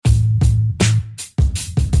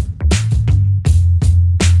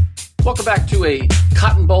Welcome back to a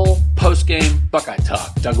Cotton Bowl post-game Buckeye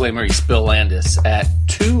Talk. Doug Lesmerises, Bill Landis at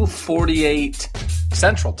 2:48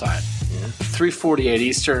 Central Time, 3:48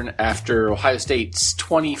 Eastern after Ohio State's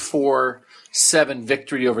 24-7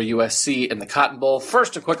 victory over USC in the Cotton Bowl.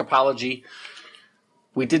 First, a quick apology.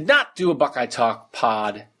 We did not do a Buckeye Talk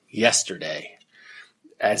pod yesterday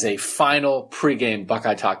as a final pregame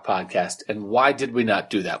Buckeye Talk podcast. And why did we not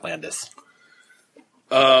do that, Landis?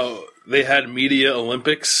 They had Media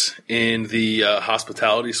Olympics in the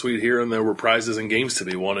hospitality suite here, and there were prizes and games to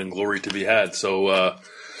be won and glory to be had. So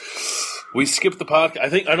we skipped the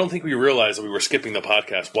podcast. I don't think we realized that we were skipping the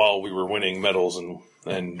podcast while we were winning medals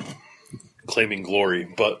and claiming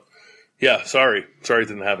glory. But yeah, sorry it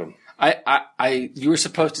didn't happen. You were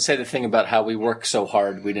supposed to say the thing about how we work so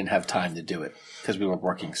hard we didn't have time to do it because we were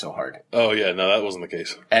working so hard. Oh yeah, no, that wasn't the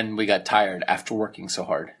case. And we got tired after working so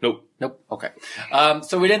hard. Nope. Okay.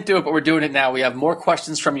 So we didn't do it, but we're doing it now. We have more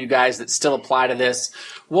questions from you guys that still apply to this.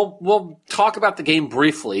 We'll talk about the game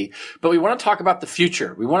briefly, but we want to talk about the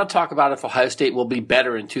future. We want to talk about if Ohio State will be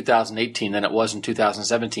better in 2018 than it was in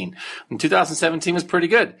 2017. And 2017 was pretty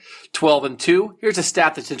good. 12-2. Here's a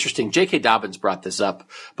stat that's interesting. J.K. Dobbins brought this up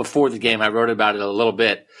before the game. I wrote about it a little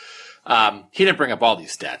bit. He didn't bring up all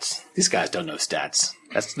these stats. These guys don't know stats.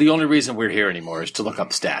 That's the only reason we're here anymore is to look up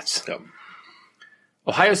stats. Yep.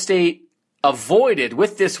 Ohio State avoided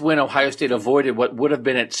what would have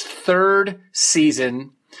been its third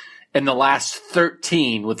season in the last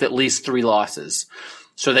 13 with at least 3 losses.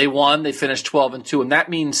 So they won. They finished 12-2. And that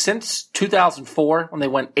means since 2004, when they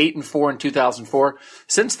went 8-4 in 2004,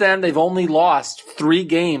 since then they've only lost 3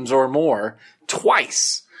 games or more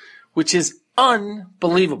twice, which is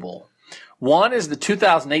unbelievable. One is the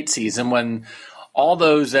 2008 season when all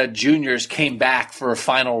those juniors came back for a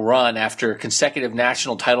final run after consecutive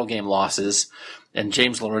national title game losses. And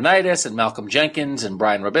James Laurinaitis and Malcolm Jenkins and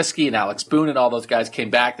Brian Robisky and Alex Boone and all those guys came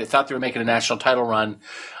back. They thought they were making a national title run.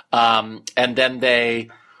 And then they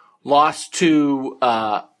lost to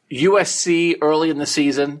USC early in the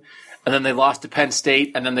season. And then they lost to Penn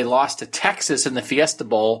State. And then they lost to Texas in the Fiesta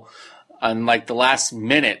Bowl. On like the last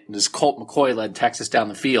minute, this Colt McCoy led Texas down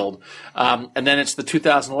the field. And then it's the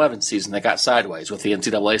 2011 season that got sideways with the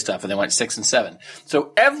NCAA stuff, and they went 6-7.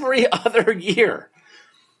 So every other year,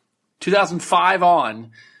 2005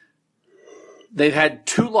 on, they've had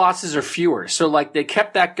 2 losses or fewer. So like they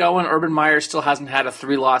kept that going. Urban Meyer still hasn't had a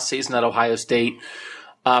 3-loss season at Ohio State.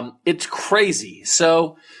 It's crazy.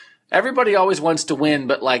 So everybody always wants to win,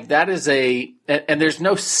 but like that is and there's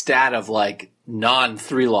no stat of like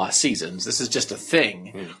non-3-loss seasons. This is just a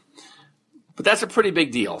thing. But that's a pretty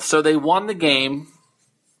big deal. So they won the game.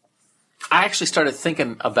 I actually started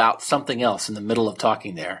thinking about something else in the middle of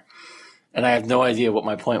talking there, and I have no idea what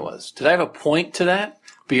my point was. Did I have a point to that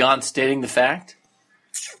beyond stating the fact?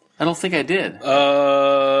 I don't think I did.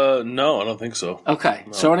 No, I don't think so. Okay.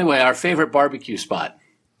 No. So anyway, our favorite barbecue spot.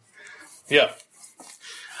 Yeah.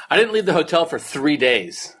 I didn't leave the hotel for 3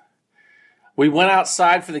 days. We went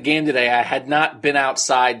outside for the game today. I had not been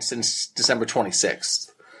outside since December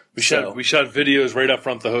 26th. We shot videos right out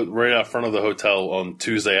front of the hotel on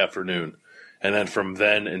Tuesday afternoon, and then from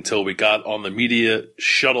then until we got on the media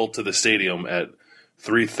shuttle to the stadium at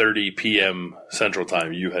 3:30 p.m. Central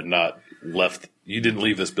Time, you had not left. You didn't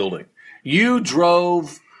leave this building. You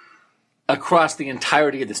drove across the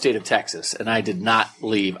entirety of the state of Texas, and I did not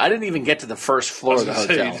leave. I didn't even get to the first floor of the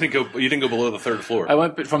hotel. You didn't go below the 3rd floor. I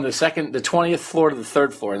went from the 20th floor to the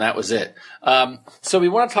 3rd floor, and that was it. So we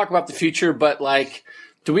want to talk about the future, but like,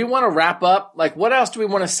 do we want to wrap up? Like, what else do we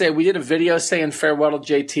want to say? We did a video saying farewell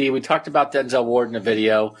to JT. We talked about Denzel Ward in a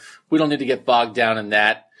video. We don't need to get bogged down in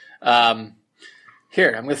that.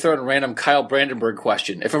 Here, I'm going to throw in a random Kyle Brandenburg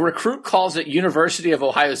question. If a recruit calls it University of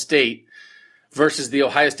Ohio State versus the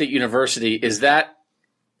Ohio State University, is that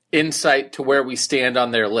insight to where we stand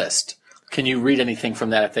on their list? Can you read anything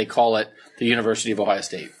from that if they call it the University of Ohio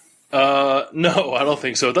State? No, I don't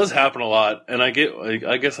think so. It does happen a lot, and I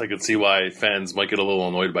guess I could see why fans might get a little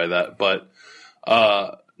annoyed by that, but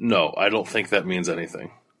no, I don't think that means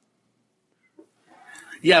anything.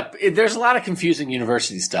 Yeah, there's a lot of confusing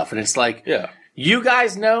university stuff, and it's like, yeah. You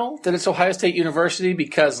guys know that it's Ohio State University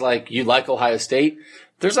because, like, you like Ohio State.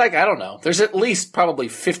 There's like, I don't know, there's at least probably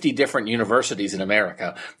 50 different universities in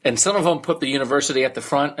America, and some of them put the university at the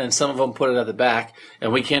front, and some of them put it at the back,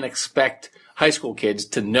 and we can't expect high school kids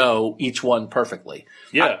to know each one perfectly.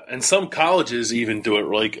 Yeah, and some colleges even do it.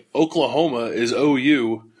 Like Oklahoma is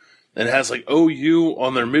OU and has like OU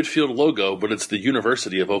on their midfield logo, but it's the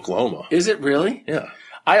University of Oklahoma. Is it really? Yeah.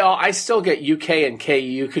 I still get UK and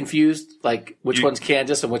KU confused, like which one's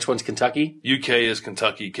Kansas and which one's Kentucky. UK is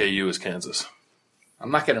Kentucky, KU is Kansas.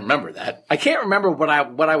 I'm not going to remember that. I can't remember what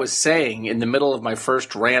I was saying in the middle of my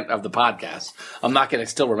first rant of the podcast. I'm not going to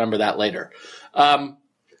still remember that later.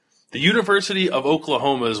 The University of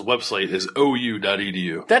Oklahoma's website is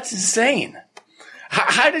ou.edu. That's insane.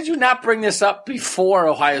 How did you not bring this up before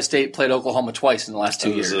Ohio State played Oklahoma twice in the last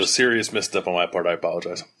 2 years? It was a serious misstep on my part. I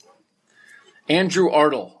apologize. Andrew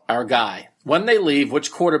Artle, our guy. When they leave,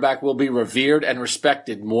 which quarterback will be revered and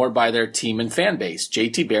respected more by their team and fan base,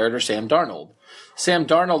 JT Barrett or Sam Darnold? Sam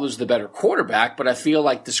Darnold is the better quarterback, but I feel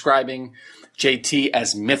like describing JT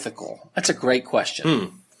as mythical. That's a great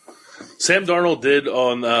question. Sam Darnold did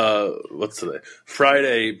on, what's today?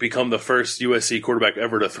 Friday, become the first USC quarterback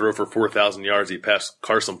ever to throw for 4,000 yards. He passed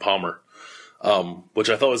Carson Palmer, which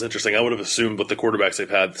I thought was interesting. I would have assumed with the quarterbacks they've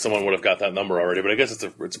had, someone would have got that number already, but I guess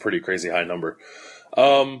it's a pretty crazy high number.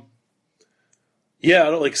 Yeah,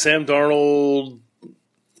 I don't like Sam Darnold.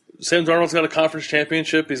 Sam Darnold's got a conference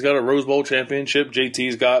championship. He's got a Rose Bowl championship.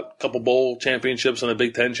 JT's got a couple bowl championships and a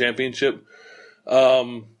Big Ten championship.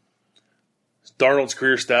 Darnold's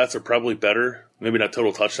career stats are probably better. Maybe not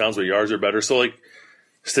total touchdowns, but yards are better. So, like,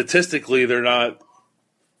 statistically, they're not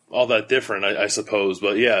all that different, I suppose.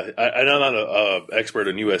 But, yeah, I'm not an expert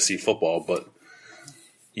in USC football, but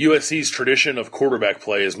USC's tradition of quarterback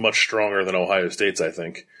play is much stronger than Ohio State's, I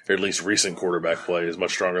think. Or at least recent quarterback play is much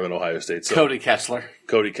stronger than Ohio State's. So, Cody Kessler,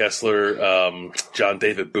 John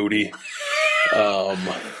David Booty.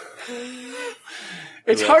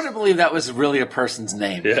 It's hard to believe that was really a person's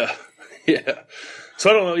name. Yeah. Yeah.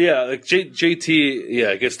 So I don't know. Yeah. Like JT,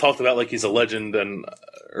 yeah, gets talked about like he's a legend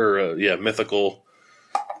or mythical.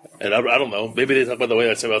 And I don't know. Maybe they talk about the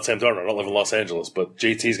way I say about Sam Darnold. I don't live in Los Angeles, but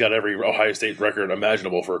JT's got every Ohio State record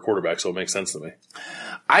imaginable for a quarterback, so it makes sense to me.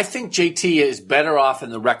 I think JT is better off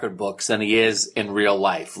in the record books than he is in real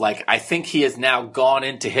life. Like, I think he has now gone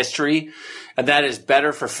into history, and that is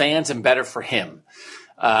better for fans and better for him.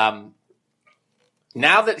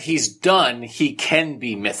 Now that he's done, he can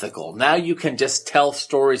be mythical. Now you can just tell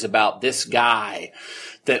stories about this guy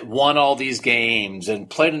that won all these games and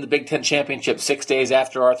played in the Big Ten championship 6 days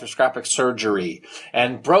after arthroscopic surgery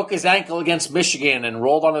and broke his ankle against Michigan and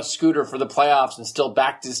rolled on a scooter for the playoffs and still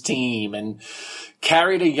backed his team and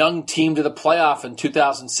carried a young team to the playoff in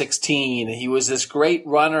 2016. He was this great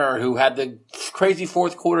runner who had the crazy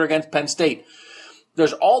fourth quarter against Penn State.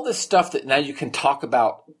 There's all this stuff that now you can talk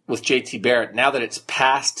about with JT Barrett now that it's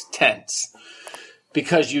past tense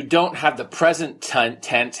because you don't have the present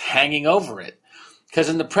tense hanging over it. Because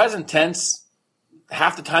in the present tense,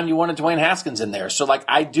 half the time you wanted Dwayne Haskins in there. So, like,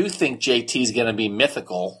 I do think JT's going to be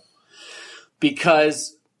mythical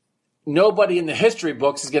because nobody in the history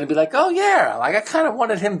books is going to be like, oh, yeah, like I kind of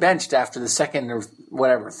wanted him benched after the second or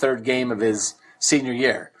whatever, third game of his senior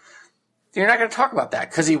year. You're not going to talk about that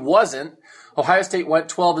because he wasn't. Ohio State went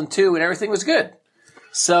 12-2 and everything was good.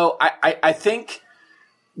 So I think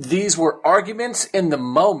these were arguments in the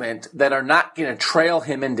moment that are not going to trail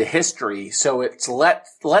him into history. So it's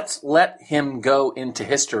let's let him go into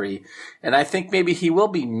history. And I think maybe he will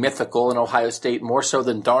be mythical in Ohio State more so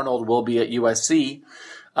than Darnold will be at USC.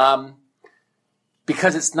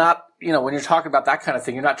 Because it's not, when you're talking about that kind of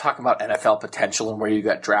thing, you're not talking about NFL potential and where you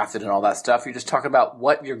got drafted and all that stuff. You're just talking about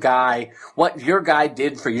what your guy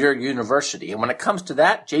did for your university. And when it comes to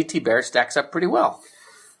that, JT Barrett stacks up pretty well.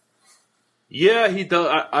 Yeah, he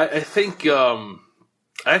does. I think, I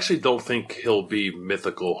actually don't think he'll be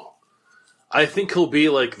mythical. I think he'll be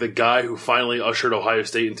like the guy who finally ushered Ohio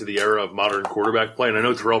State into the era of modern quarterback play. And I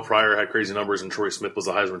know Terrell Pryor had crazy numbers and Troy Smith was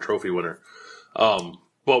the Heisman Trophy winner.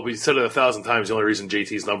 Well, we said it 1,000 times. The only reason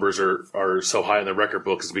JT's numbers are so high in the record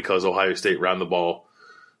book is because Ohio State ran the ball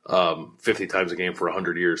 50 times a game for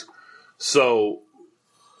 100 years. So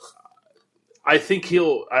I think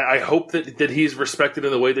I hope that he's respected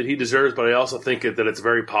in the way that he deserves, but I also think that it's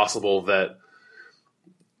very possible that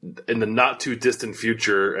in the not too distant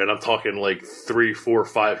future, and I'm talking like 3, 4,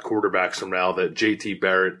 5 quarterbacks from now, that JT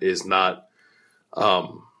Barrett is not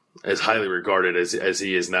as highly regarded as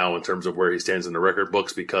he is now in terms of where he stands in the record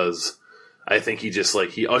books, because I think he just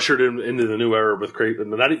he ushered him into the new era with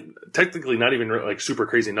technically not even like super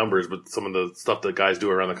crazy numbers, but some of the stuff that guys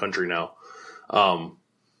do around the country now.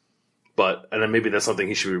 And then maybe that's something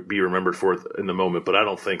he should be remembered for in the moment. But I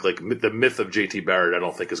don't think the myth of JT Barrett, I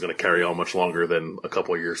don't think is going to carry on much longer than a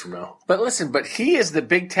couple of years from now. But listen, he is the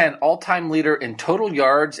Big Ten all-time leader in total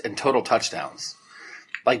yards and total touchdowns.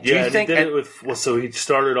 Do you think he did it so he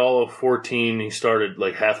started all of 14, he started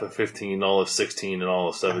like half of 15, all of 16, and all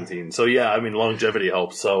of 17. So yeah, I mean longevity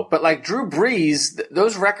helps. So, but like Drew Brees,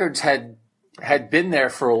 those records had been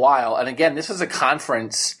there for a while. And again, this is a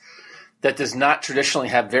conference that does not traditionally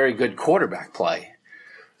have very good quarterback play.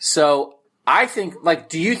 So I think,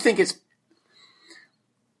 do you think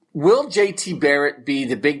will JT Barrett be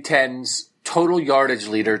the Big Ten's total yardage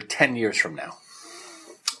leader 10 years from now?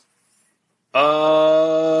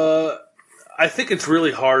 I think it's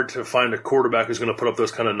really hard to find a quarterback who's going to put up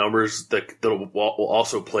those kind of numbers that will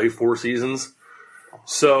also play 4 seasons.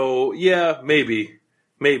 So yeah, maybe,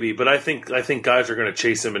 but I think guys are going to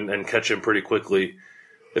chase him and catch him pretty quickly.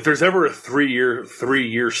 If there's ever a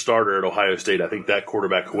 3-year starter at Ohio State, I think that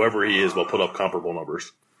quarterback, whoever he is, will put up comparable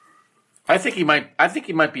numbers. I think he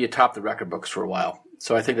might be atop the record books for a while.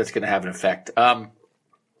 So I think that's going to have an effect.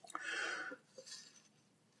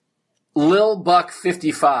 Lil Buck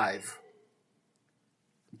 55.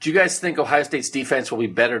 Do you guys think Ohio State's defense will be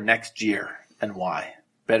better next year, and why?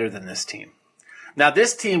 Better than this team. Now,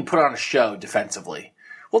 this team put on a show defensively.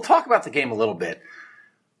 We'll talk about the game a little bit.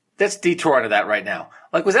 Let's detour into that right now.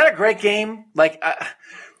 Was that a great game?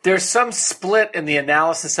 There's some split in the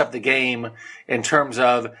analysis of the game in terms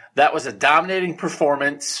of that was a dominating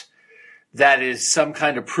performance that is some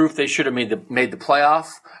kind of proof they should have made the playoff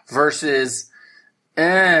versus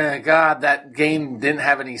God, that game didn't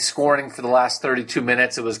have any scoring for the last 32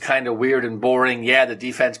 minutes. It was kind of weird and boring. Yeah, the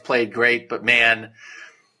defense played great, but man,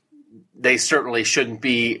 they certainly shouldn't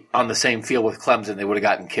be on the same field with Clemson. They would have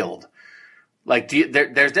gotten killed.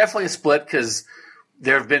 There's definitely a split because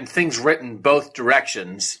there have been things written both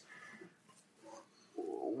directions.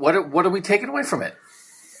 What are we taking away from it?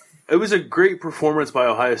 It was a great performance by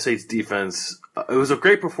Ohio State's defense. It was a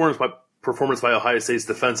great performance by Ohio State's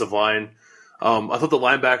defensive line. I thought the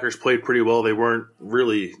linebackers played pretty well. They weren't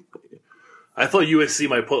really – I thought USC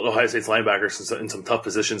might put Ohio State's linebackers in some tough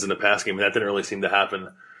positions in the pass game, and that didn't really seem to happen.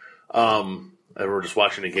 And we're just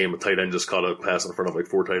watching a game. A tight end just caught a pass in front of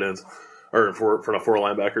 4 tight ends – or in front of 4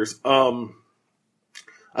 linebackers.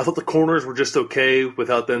 I thought the corners were just okay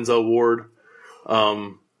without Denzel Ward.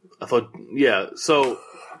 I thought – yeah, so –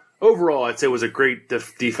 overall, I'd say it was a great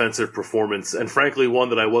defensive performance, and frankly, one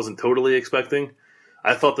that I wasn't totally expecting.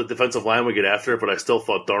 I thought the defensive line would get after it, but I still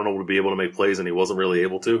thought Darnold would be able to make plays, and he wasn't really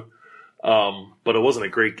able to. But it wasn't a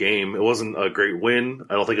great game. It wasn't a great win.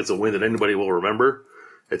 I don't think it's a win that anybody will remember.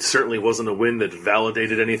 It certainly wasn't a win that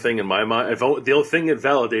validated anything in my mind. The only thing it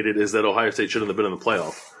validated is that Ohio State shouldn't have been in the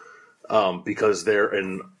playoff because they're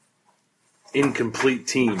an incomplete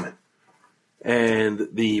team. And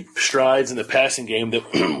the strides in the passing game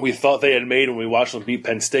that we thought they had made when we watched them beat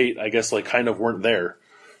Penn State, I guess, kind of weren't there.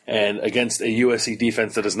 And against a USC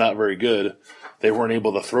defense that is not very good, they weren't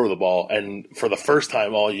able to throw the ball. And for the first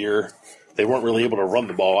time all year, they weren't really able to run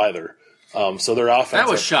the ball either. So their offense... That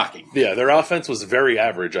was shocking. Yeah, their offense was very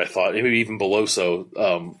average, I thought, maybe even below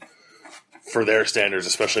so for their standards,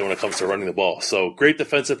 especially when it comes to running the ball. So great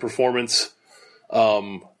defensive performance,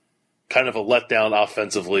 kind of a letdown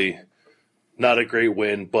offensively. Not a great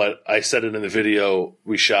win, but I said it in the video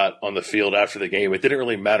we shot on the field after the game. It didn't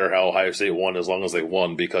really matter how Ohio State won as long as they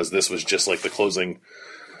won because this was just the closing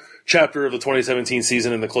chapter of the 2017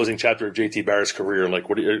 season and the closing chapter of JT Barrett's career.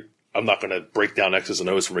 I'm not going to break down X's and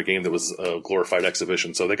O's from a game that was a glorified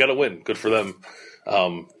exhibition. So they got to win. Good for them.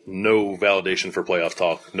 No validation for playoff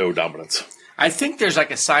talk. No dominance. I think there's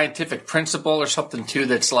a scientific principle or something too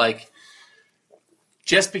that's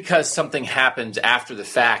just because something happens after the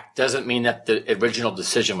fact doesn't mean that the original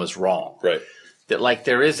decision was wrong. Right. That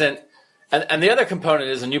there isn't – and the other component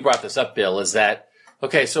is, and you brought this up, Bill, is that,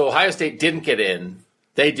 okay, so Ohio State didn't get in.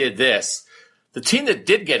 They did this. The team that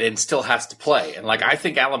did get in still has to play. And, I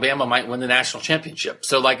think Alabama might win the national championship.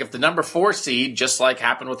 So, if the number 4 seed, just like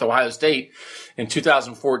happened with Ohio State in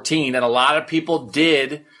 2014, and a lot of people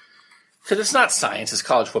did – because it's not science, it's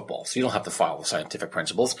college football, so you don't have to follow scientific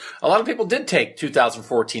principles. A lot of people did take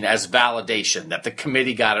 2014 as validation that the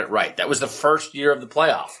committee got it right. That was the first year of the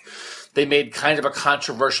playoff. They made kind of a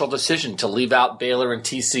controversial decision to leave out Baylor and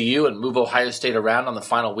TCU and move Ohio State around on the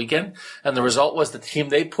final weekend, and the result was the team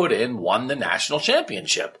they put in won the national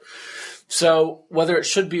championship. So whether it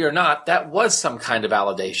should be or not, that was some kind of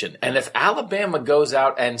validation. And if Alabama goes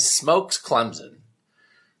out and smokes Clemson,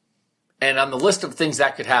 and on the list of things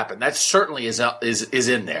that could happen, that certainly is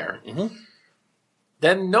in there. Mm-hmm.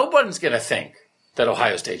 Then nobody's going to think that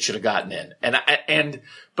Ohio State should have gotten in.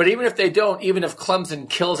 But even if they don't, even if Clemson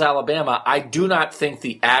kills Alabama, I do not think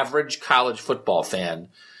the average college football fan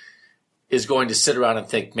is going to sit around and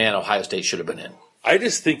think, man, Ohio State should have been in. I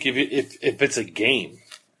just think if it's a game,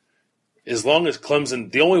 as long as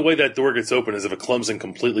Clemson, the only way that door gets open is if a Clemson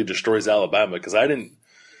completely destroys Alabama. Because I didn't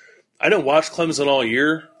watch Clemson all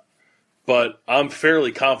year. But I'm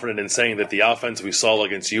fairly confident in saying that the offense we saw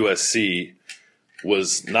against USC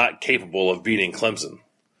was not capable of beating Clemson.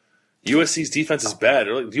 USC's defense is bad.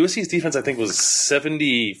 USC's defense, I think, was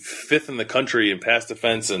 75th in the country in pass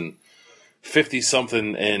defense and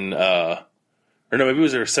 50-something in or no, maybe it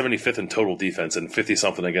was their 75th in total defense and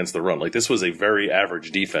 50-something against the run. Like, this was a very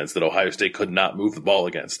average defense that Ohio State could not move the ball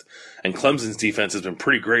against. And Clemson's defense has been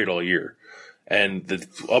pretty great all year. And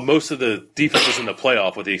most of the defenses in the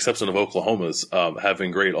playoff, with the exception of Oklahoma's, have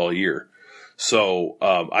been great all year. So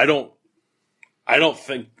I don't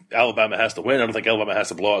think Alabama has to win. I don't think Alabama has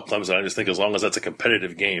to blow out Clemson. I just think as long as that's a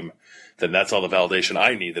competitive game, then that's all the validation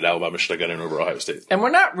I need that Alabama should have got in over Ohio State. And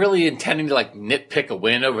we're not really intending to nitpick a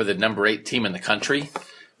win over the number 8 team in the country. I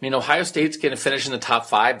mean, Ohio State's going to finish in the top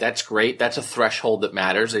 5. That's great. That's a threshold that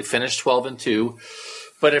matters. They finished 12-2.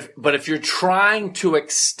 But if you're trying to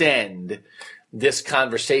extend this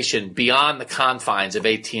conversation beyond the confines of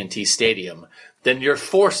AT&T Stadium, then you're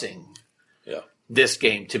forcing this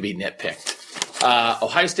game to be nitpicked.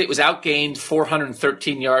 Ohio State was outgained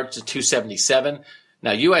 413 yards to 277.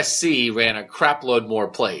 Now, USC ran a crap load more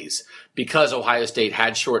plays because Ohio State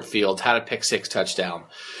had short field, had a pick-6 touchdown.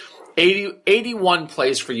 81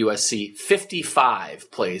 plays for USC, 55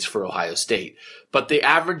 plays for Ohio State. But the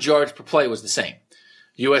average yards per play was the same.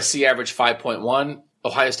 USC averaged 5.1,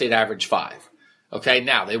 Ohio State averaged 5. Okay,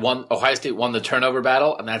 now Ohio State won the turnover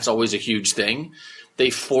battle, and that's always a huge thing. They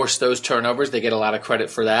forced those turnovers. They get a lot of credit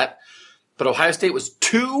for that. But Ohio State was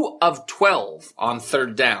 2 of 12 on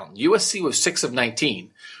third down. USC was 6 of 19,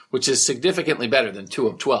 which is significantly better than 2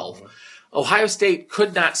 of 12. Ohio State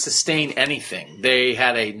could not sustain anything. They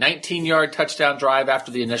had a 19-yard touchdown drive after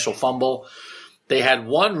the initial fumble. They had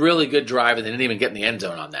one really good drive, and they didn't even get in the end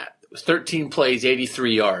zone on that. It was 13 plays,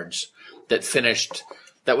 83 yards that finished.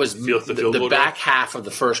 That was the back half of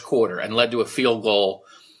the first quarter and led to a field goal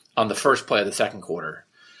on the first play of the second quarter.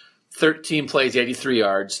 13 plays, 83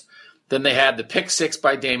 yards. Then they had the pick-6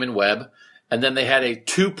 by Damon Webb, and then they had a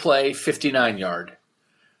 2-play, 59-yard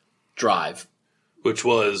drive. Which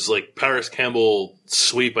was like Paris Campbell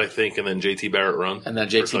sweep, I think, and then J.T. Barrett run. And then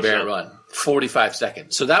J.T. Barrett run. 45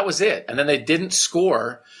 seconds. So that was it. And then they didn't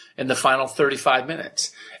score in the final 35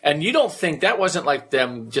 minutes. And you don't think that wasn't like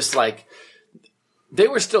them just like – they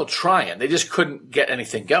were still trying. They just couldn't get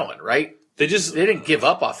anything going, right? They didn't give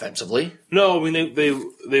up offensively. No, I mean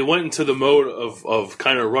they went into the mode of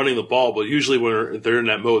kind of running the ball, but usually when they're in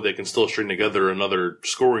that mode, they can still string together another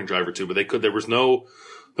scoring drive or two. But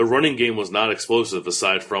the running game was not explosive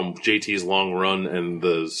aside from JT's long run and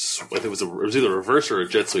I think it was either a reverse or a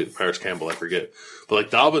jet sweep. Paris Campbell, I forget. But like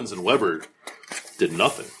Dobbins and Weber did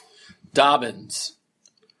nothing. Dobbins,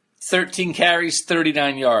 13 carries,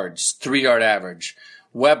 39 yards, 3-yard average.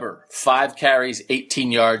 Weber, 5 carries,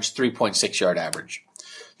 18 yards, 3.6-yard average.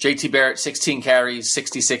 J.T. Barrett, 16 carries,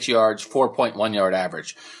 66 yards, 4.1-yard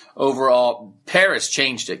average. Overall, Paris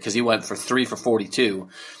changed it because he went for 3 for 42.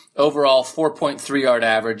 Overall, 4.3-yard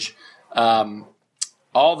average.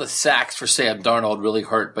 All the sacks for Sam Darnold really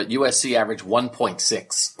hurt, but USC averaged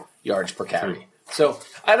 1.6 yards per carry. So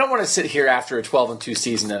I don't want to sit here after a 12-2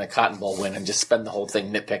 season and a Cotton Bowl win and just spend the whole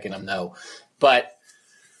thing nitpicking them, no. But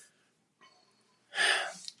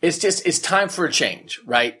it's time for a change,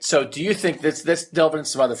 right? So do you think let's delve into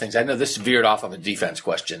some other things. I know this veered off of a defense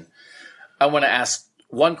question. I want to ask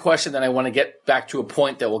one question, then I want to get back to a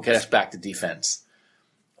point that will get us back to defense.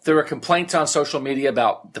 There were complaints on social media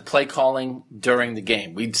about the play calling during the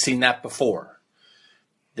game. We'd seen that before.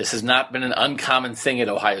 This has not been an uncommon thing at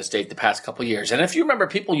Ohio State the past couple of years. And if you remember,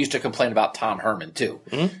 people used to complain about Tom Herman too.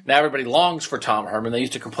 Mm-hmm. Now everybody longs for Tom Herman. They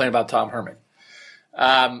used to complain about Tom Herman.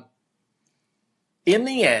 In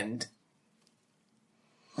the end,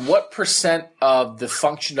 what percent of the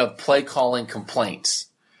function of play calling complaints,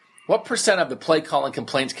 what percent of the play calling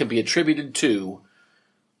complaints can be attributed to,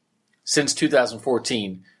 since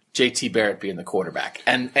 2014, J.T. Barrett being the quarterback?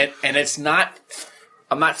 And it's not,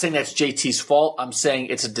 I'm not saying that's J.T.'s fault. I'm saying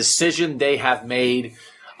it's a decision they have made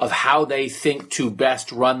of how they think to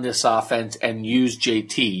best run this offense and use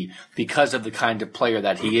J.T. because of the kind of player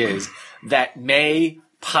that he is, that may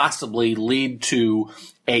possibly lead to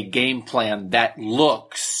a game plan that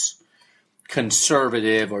looks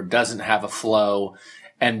conservative or doesn't have a flow.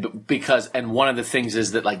 And one of the things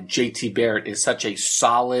is that like JT Barrett is such a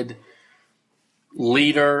solid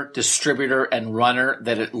leader, distributor, and runner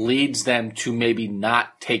that it leads them to maybe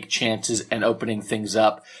not take chances and opening things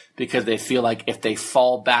up because they feel like if they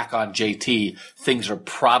fall back on JT, things are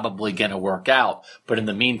probably going to work out. But in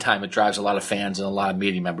the meantime, it drives a lot of fans and a lot of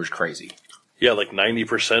media members crazy. Yeah, like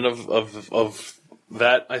 90% of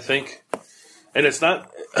that, I think. And it's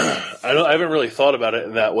not I haven't really thought about it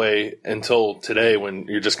in that way until today when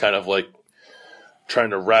you're just kind of like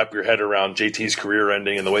trying to wrap your head around JT's career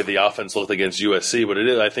ending and the way the offense looked against USC, but it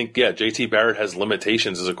is, I think, JT Barrett has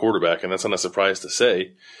limitations as a quarterback, and that's not a surprise to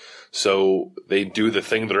say. So they do the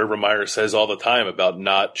thing that Urban Meyer says all the time about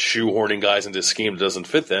not shoehorning guys into a scheme that doesn't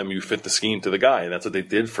fit them. You fit the scheme to the guy, and that's what they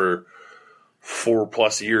did for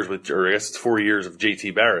 4+ years or I guess it's 4 years of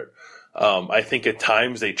JT Barrett. I think at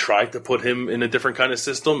times they tried to put him in a different kind of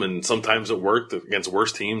system, and sometimes it worked against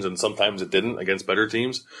worse teams, and sometimes it didn't against better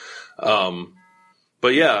teams.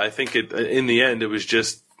 But yeah, I think in the end, it was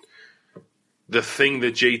just the thing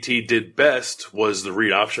that JT did best was the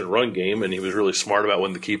read option run game, and he was really smart about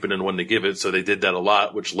when to keep it and when to give it. So they did that a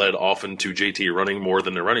lot, which led often to JT running more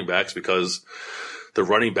than the running backs because the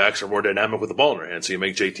running backs are more dynamic with the ball in their hands. So you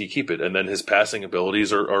make JT keep it, and then his passing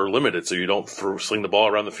abilities are limited. So you don't sling the ball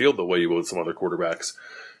around the field the way you would with some other quarterbacks.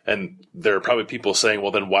 And there are probably people saying,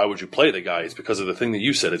 well, then why would you play the guy? It's because of the thing that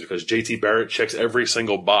you said. It's because JT Barrett checks every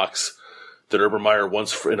single box that Urban Meyer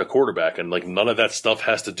wants in a quarterback, and like none of that stuff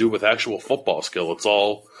has to do with actual football skill. It's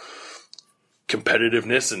all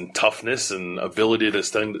competitiveness and toughness and ability to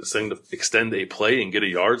extend a play and get a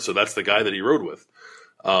yard. So that's the guy that he rode with.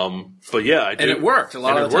 But yeah, and it worked a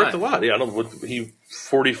lot. And it worked a lot. Yeah, he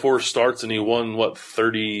 44 starts and he won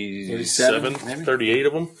 37, 38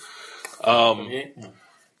 of them.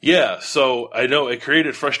 Yeah, so I know it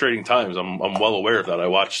created frustrating times. I'm well aware of that. I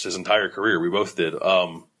watched his entire career. We both did.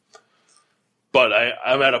 But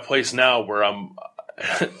I'm at a place now where I'm,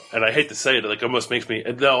 and I hate to say it, like almost makes me,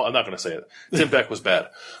 no, I'm not going to say it. Tim Beck was bad.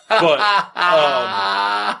 But,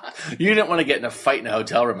 you didn't want to get in a fight in a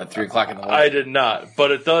hotel room at 3 o'clock in the morning. I did not,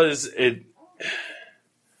 but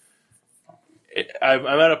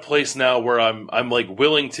I'm at a place now where I'm like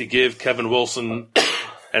willing to give Kevin Wilson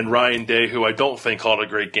and Ryan Day, who I don't think called a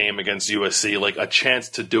great game against USC, like a chance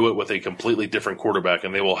to do it with a completely different quarterback,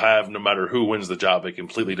 and they will have, no matter who wins the job, a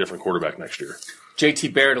completely different quarterback next year.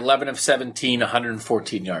 JT Barrett, 11 of 17,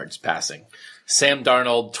 114 yards passing. Sam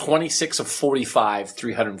Darnold, 26 of 45,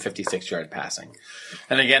 356-yard passing.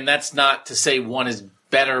 And again, that's not to say one is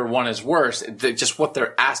better, one is worse. Just what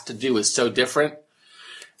they're asked to do is so different.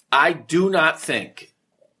 I do not think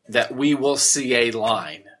that we will see a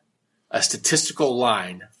statistical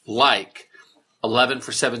line like 11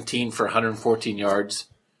 for 17 for 114 yards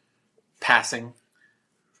passing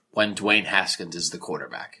when Dwayne Haskins is the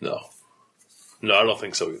quarterback. No, I don't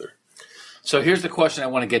think so either. So here's the question I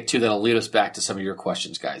want to get to that'll lead us back to some of your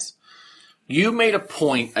questions, guys. You made a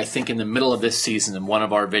point, I think, in the middle of this season in one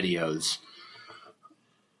of our videos,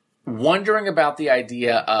 wondering about the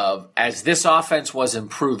idea of, as this offense was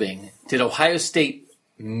improving, did Ohio State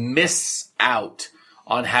miss out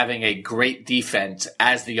on having a great defense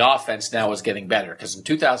as the offense now was getting better? Because in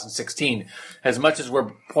 2016, as much as we're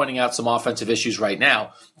pointing out some offensive issues right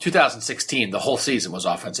now, 2016, the whole season was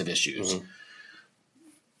offensive issues. Mm-hmm.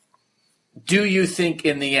 Do you think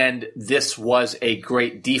in the end this was a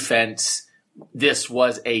great defense? This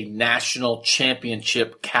was a national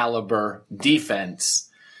championship caliber defense?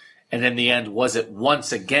 And in the end, was it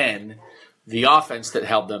once again the offense that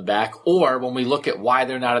held them back? Or when we look at why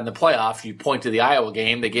they're not in the playoff, you point to the Iowa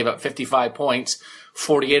game, they gave up 55 points.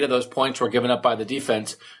 48 of those points were given up by the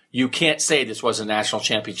defense. You can't say this was a national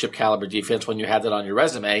championship caliber defense when you have that on your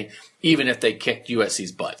resume, even if they kicked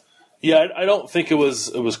USC's butt. Yeah, I don't think it was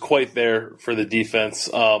quite there for the defense.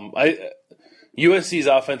 USC's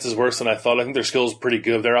offense is worse than I thought. I think their skill is pretty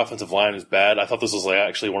good. Their offensive line is bad. I thought this was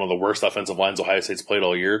actually one of the worst offensive lines Ohio State's played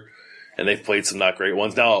all year, and they've played some not great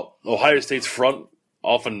ones. Now, Ohio State's front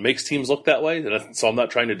often makes teams look that way, so I'm not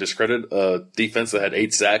trying to discredit a defense that had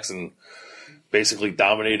 8 sacks and basically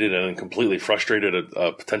dominated and completely frustrated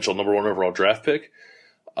a potential number 1 overall draft pick.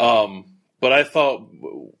 But I thought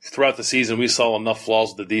throughout the season we saw enough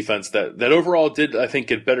flaws with the defense that overall did, I think,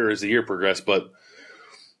 get better as the year progressed. But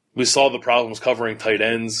we saw the problems covering tight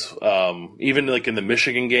ends. Even like in the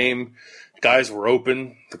Michigan game, guys were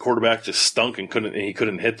open. The quarterback just stunk and he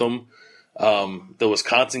couldn't hit them. The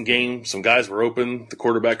Wisconsin game, some guys were open. The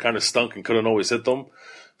quarterback kind of stunk and couldn't always hit them.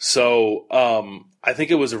 So I think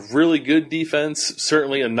it was a really good defense,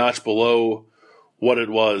 certainly a notch below what it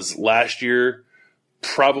was last year.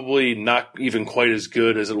 Probably not even quite as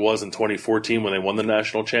good as it was in 2014 when they won the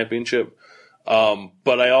national championship.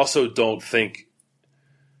 But I also don't think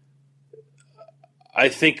 – I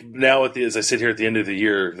think now as I sit here at the end of the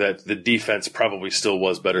year that the defense probably still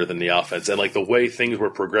was better than the offense. And like the way things were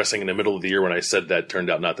progressing in the middle of the year when I said that turned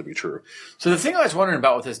out not to be true. So the thing I was wondering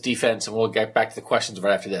about with this defense, and we'll get back to the questions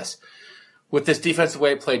right after this, with this defense the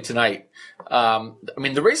way it played tonight,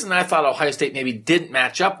 the reason I thought Ohio State maybe didn't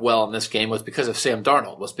match up well in this game was because of Sam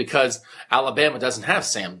Darnold, was because Alabama doesn't have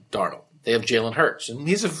Sam Darnold. They have Jalen Hurts, and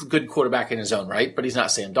he's a good quarterback in his own right, but he's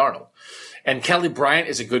not Sam Darnold. And Kelly Bryant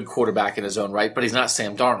is a good quarterback in his own right, but he's not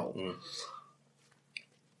Sam Darnold.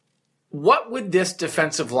 What would this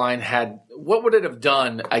defensive line what would it have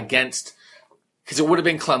done against, because it would have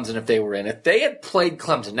been Clemson if they were in. If they had played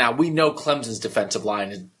Clemson, now we know Clemson's defensive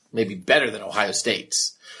line is maybe better than Ohio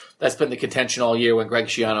State's. That's been the contention all year when Greg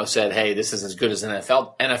Schiano said, hey, this is as good as an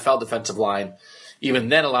NFL defensive line. Even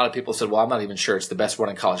then, a lot of people said, well, I'm not even sure it's the best one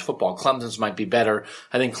in college football. Clemson's might be better.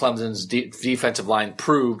 I think Clemson's defensive line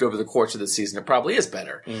proved over the course of the season it probably is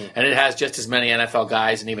better. And it has just as many NFL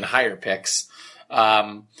guys and even higher picks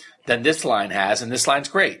than this line has, and this line's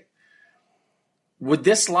great. Would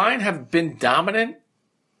this line have been dominant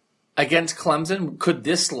against Clemson? Could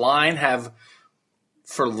this line have,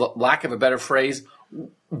 for lack of a better phrase,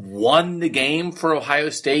 won the game for Ohio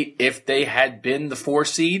State if they had been the 4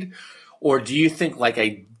 seed? Or do you think like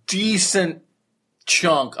a decent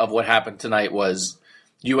chunk of what happened tonight was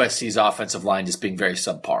USC's offensive line just being very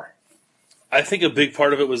subpar? I think a big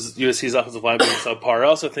part of it was USC's offensive line being subpar. I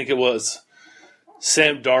also think it was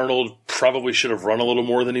Sam Darnold probably should have run a little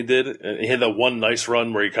more than he did. He had that one nice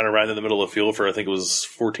run where he kind of ran in the middle of the field for, I think it was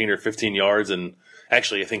 14 or 15 yards. And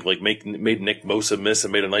actually, I think like made Nick Bosa miss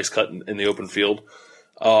and made a nice cut in the open field.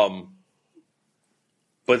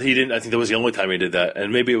 But he didn't. I think that was the only time he did that,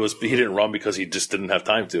 and maybe it was he didn't run because he just didn't have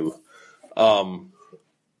time to. I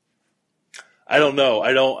don't know.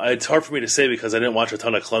 It's hard for me to say because I didn't watch a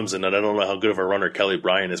ton of Clemson, and I don't know how good of a runner Kelly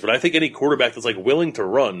Bryant is. But I think any quarterback that's like willing to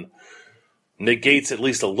run negates at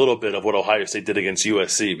least a little bit of what Ohio State did against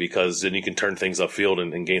USC, because then you can turn things upfield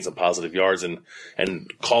and gain some positive yards and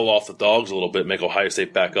call off the dogs a little bit, make Ohio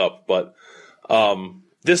State back up. But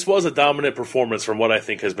this was a dominant performance from what I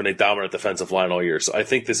think has been a dominant defensive line all year. So I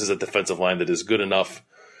think this is a defensive line that is good enough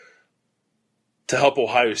to help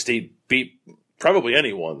Ohio State beat probably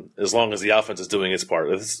anyone as long as the offense is doing its part.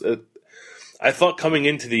 I thought coming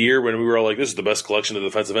into the year when we were all like, this is the best collection of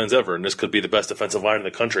defensive ends ever, and this could be the best defensive line in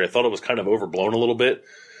the country, I thought it was kind of overblown a little bit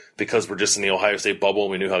because we're just in the Ohio State bubble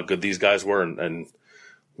and we knew how good these guys were and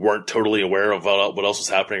weren't totally aware of what else was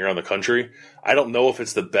happening around the country. I don't know if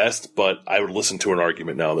it's the best, but I would listen to an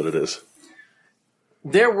argument now that it is.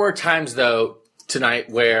 There were times, though, tonight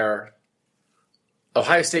where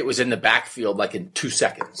Ohio State was in the backfield like in 2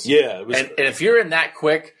 seconds. Yeah. It was, and if you're in that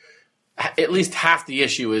quick, at least half the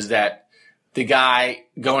issue is that the guy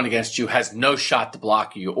going against you has no shot to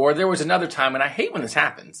block you. Or there was another time, and I hate when this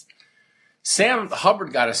happens, Sam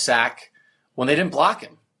Hubbard got a sack when they didn't block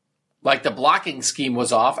him. Like the blocking scheme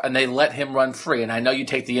was off and they let him run free. And I know you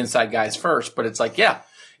take the inside guys first, but it's like, yeah,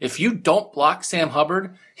 if you don't block Sam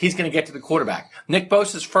Hubbard, he's going to get to the quarterback. Nick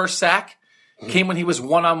Bosa's first sack came when he was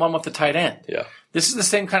one-on-one with the tight end. Yeah. This is the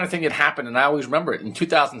same kind of thing that happened, and I always remember it. In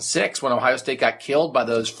 2006, when Ohio State got killed by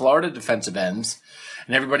those Florida defensive ends,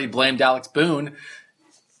 and everybody blamed Alex Boone,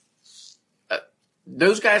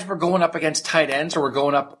 those guys were going up against tight ends or were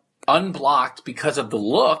going up unblocked because of the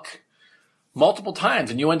look multiple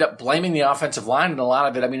times, and you end up blaming the offensive line, and a lot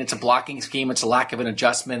of it, I mean, it's a blocking scheme, it's a lack of an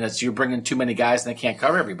adjustment, it's you're bringing too many guys and they can't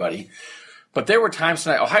cover everybody. But there were times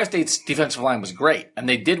tonight, Ohio State's defensive line was great, and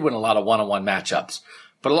they did win a lot of one-on-one matchups.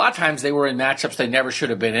 But a lot of times they were in matchups they never should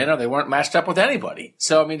have been in, or they weren't matched up with anybody.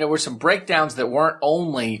 So, I mean, there were some breakdowns that weren't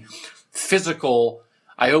only physical,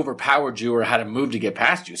 I overpowered you or had to move to get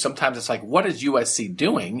past you. Sometimes it's like, what is USC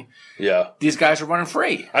doing? Yeah. These guys are running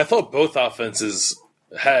free. I thought both offenses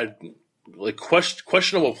had like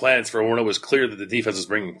questionable plans for when it was clear that the defense was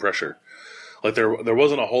bringing pressure. Like there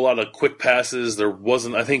wasn't a whole lot of quick passes. There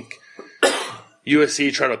wasn't. I think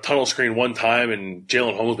USC tried a tunnel screen one time, and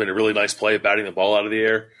Jalen Holmes made a really nice play of batting the ball out of the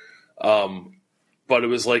air. But it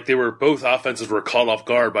was like both offenses were caught off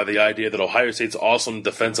guard by the idea that Ohio State's awesome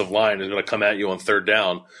defensive line is going to come at you on third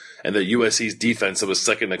down, and that USC's defense that was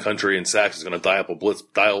second in the country in sacks is going to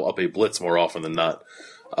dial up a blitz more often than not.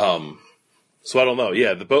 So I don't know.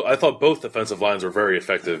 Yeah, I thought both defensive lines were very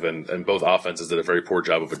effective, and both offenses did a very poor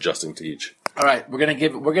job of adjusting to each. All right, we're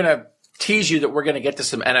gonna tease you that we're gonna get to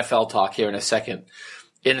some NFL talk here in a second.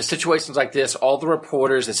 In situations like this, all the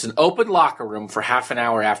reporters, it's an open locker room for half an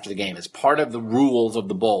hour after the game. It's part of the rules of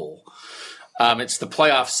the bowl. It's the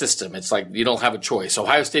playoff system. It's like you don't have a choice.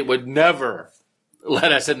 Ohio State would never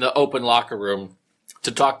let us in the open locker room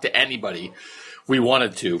to talk to anybody we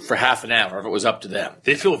wanted to for half an hour if it was up to them.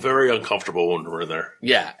 They feel very uncomfortable when we're there.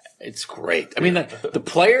 Yeah, it's great. I mean, the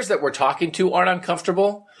players that we're talking to aren't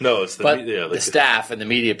uncomfortable. No, it's the staff and the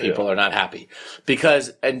media people are not happy.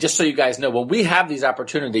 Because, and just so you guys know, when we have these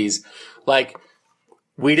opportunities, like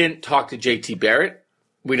we didn't talk to JT Barrett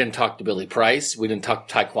We didn't talk to Billy Price. We didn't talk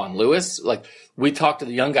to Tyquan Lewis. Like, we talked to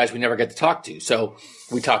the young guys we never get to talk to. So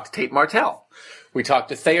we talked to Tate Martell. We talked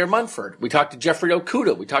to Thayer Munford. We talked to Jeffrey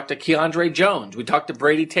Okuda. We talked to Keandre Jones. We talked to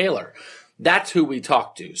Brady Taylor. That's who we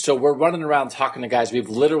talked to. So we're running around talking to guys we've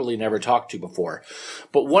literally never talked to before.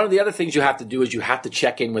 But one of the other things you have to do is you have to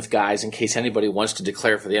check in with guys in case anybody wants to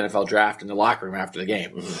declare for the NFL draft in the locker room after the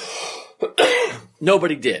game. Mm-hmm.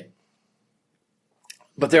 Nobody did.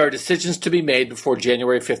 But there are decisions to be made before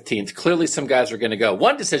January 15th. Clearly some guys are going to go.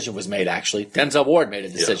 One decision was made, actually. Denzel Ward made a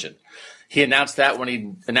decision. Yeah. He announced that when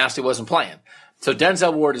he announced he wasn't playing. So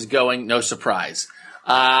Denzel Ward is going, no surprise.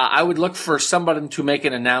 I would look for somebody to make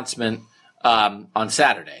an announcement on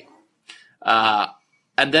Saturday.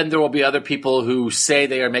 And then there will be other people who say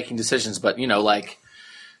they are making decisions, but, like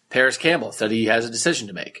Paris Campbell said he has a decision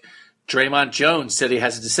to make. Draymond Jones said he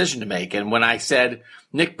has a decision to make. And when I said,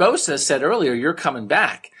 Nick Bosa said earlier, you're coming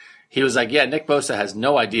back, he was like, yeah, Nick Bosa has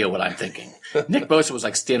no idea what I'm thinking. Nick Bosa was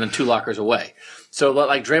like standing 2 lockers away. So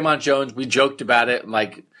like Draymond Jones, we joked about it and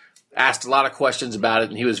like asked a lot of questions about it,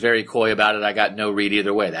 and he was very coy about it. I got no read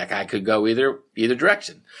either way. That guy could go either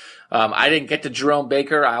direction. I didn't get to Jerome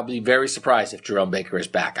Baker. I'll be very surprised if Jerome Baker is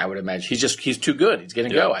back. I would imagine he's too good. He's going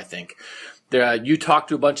to go, I think. You talked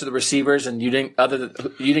to a bunch of the receivers, and you didn't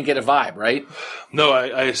get a vibe, right? No,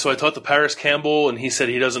 I talked to Paris Campbell, and he said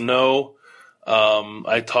he doesn't know.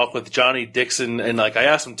 I talked with Johnny Dixon, and I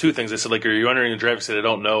asked him 2 things. I said, are you entering the draft? He said, I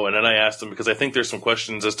don't know. And then I asked him because I think there's some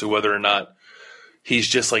questions as to whether or not he's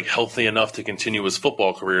just healthy enough to continue his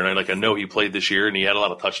football career. And I know he played this year, and he had a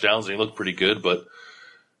lot of touchdowns, and he looked pretty good, but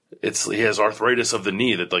he has arthritis of the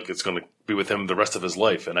knee that it's going to be with him the rest of his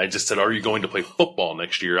life. And I just said, are you going to play football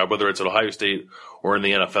next year, whether it's at Ohio State or in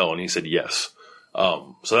the NFL? And he said yes.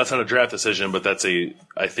 So that's not a draft decision, but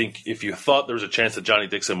I think if you thought there was a chance that Johnny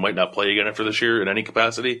Dixon might not play again after this year in any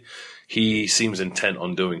capacity, he seems intent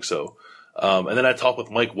on doing so. And then I talked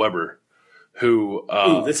with Mike Weber, who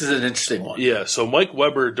this is an interesting one. Yeah, so Mike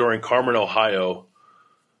Weber during Carmen, Ohio,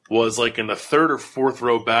 was in the 3rd or 4th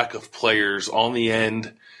row back of players on the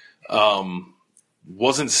end.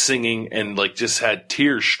 Wasn't singing and just had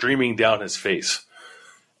tears streaming down his face.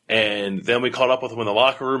 And then we caught up with him in the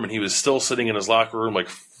locker room, and he was still sitting in his locker room,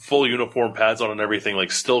 full uniform, pads on and everything,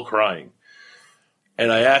 still crying.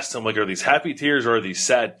 And I asked him, are these happy tears or are these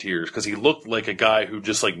sad tears? Because he looked like a guy who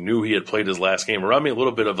just knew he had played his last game. Around me a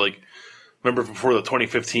little bit of remember before the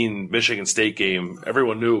 2015 Michigan State game,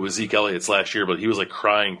 everyone knew it was Zeke Elliott's last year, but he was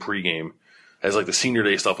crying pregame as the senior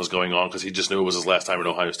day stuff was going on because he just knew it was his last time at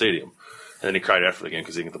Ohio Stadium. And then he cried after the game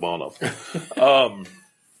because he didn't get the ball enough.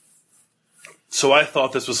 So I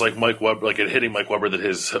thought this was Mike Weber, hitting Mike Weber that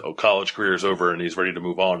his college career is over and he's ready to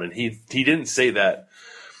move on. And he didn't say that.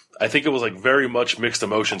 I think it was very much mixed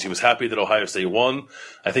emotions. He was happy that Ohio State won.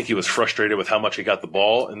 I think he was frustrated with how much he got the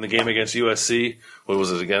ball in the game against USC. What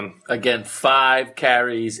was it again? Again, 5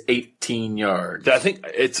 carries, 18 yards. I think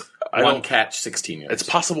it's one catch, 16 yards. It's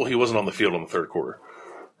possible he wasn't on the field in the 3rd quarter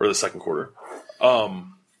or the 2nd quarter.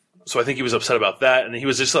 So I think he was upset about that, and he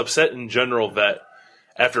was just upset in general that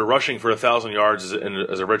after rushing for 1,000 yards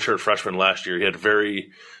as a redshirt freshman last year, he had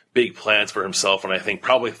very big plans for himself, and I think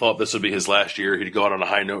probably thought this would be his last year. He'd go out on a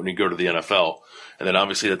high note and he'd go to the NFL. And then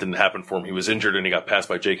obviously that didn't happen for him. He was injured and he got passed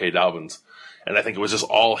by J.K. Dobbins. And I think it was just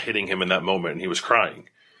all hitting him in that moment, and he was crying.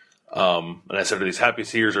 And I said, are these happy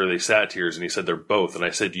tears or are they sad tears? And he said, they're both. And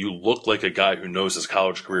I said, you look like a guy who knows his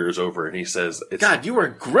college career is over. And he says, God, you were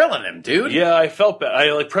grilling him, dude. Yeah, I felt bad.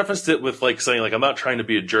 I prefaced it with saying I'm not trying to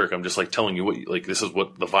be a jerk. I'm just telling you what, this is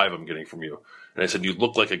what the vibe I'm getting from you. And I said, you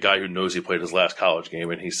look like a guy who knows he played his last college game.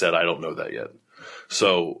 And he said, I don't know that yet.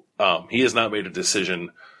 So, he has not made a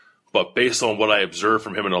decision, but based on what I observed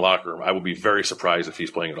from him in the locker room, I would be very surprised if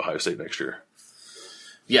he's playing at Ohio State next year.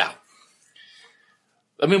 Yeah.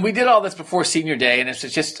 I mean, we did all this before senior day, and it's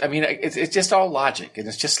just, it's just all logic, and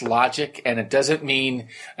it's just logic, and it doesn't mean,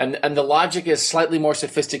 and the logic is slightly more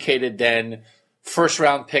sophisticated than first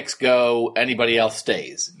round picks go, anybody else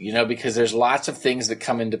stays, because there's lots of things that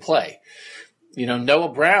come into play. Noah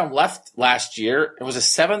Brown left last year. It was a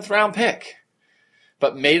 7th round pick,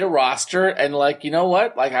 but made a roster, and you know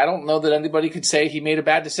what? I don't know that anybody could say he made a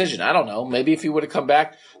bad decision. I don't know. Maybe if he would have come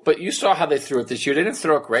back. But you saw how they threw it this year. They didn't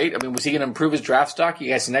throw it great. Was he going to improve his draft stock? He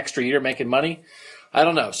has an extra year making money. I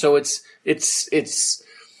don't know. So it's an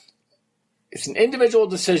individual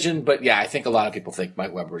decision, but yeah, I think a lot of people think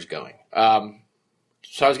Mike Weber is going.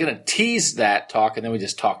 So I was going to tease that talk, and then we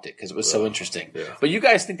just talked it because it was so interesting. Yeah. But you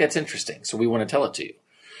guys think that's interesting, so we want to tell it to you.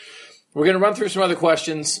 We're going to run through some other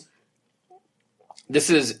questions. This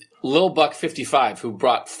is Lil Buck 55, who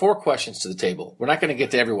brought 4 questions to the table. We're not going to get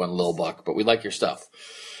to everyone, Lil Buck, but we like your stuff.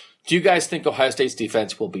 Do you guys think Ohio State's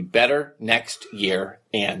defense will be better next year,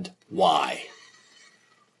 and why?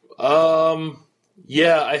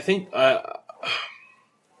 Yeah, I think I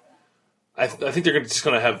think they're just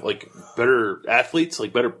going to have like better athletes,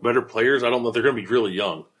 like better players. I don't know if they're going to be really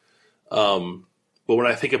young. But when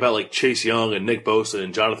I think about like Chase Young and Nick Bosa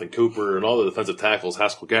and Jonathan Cooper and all the defensive tackles,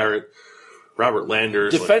 Haskell Garrett, Robert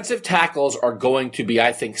Landers, defensive tackles are going to be,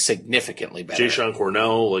 I think, significantly better. Jayshon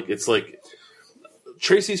Cornell, it's like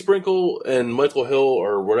Tracy Sprinkle and Michael Hill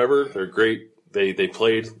or whatever. They're great. They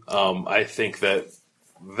played. I think that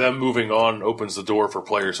them moving on opens the door for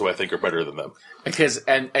players who I think are better than them. Because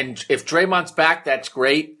and if Draymond's back, that's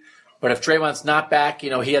great. But if Draymond's not back,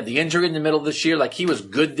 he had the injury in the middle of this year. Like, he was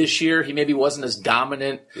good this year. He maybe wasn't as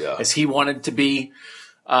dominant as he wanted to be.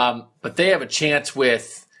 But they have a chance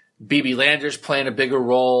with BB Landers playing a bigger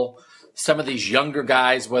role. Some of these younger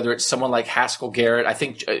guys, whether it's someone like Haskell Garrett. I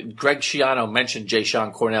think Greg Schiano mentioned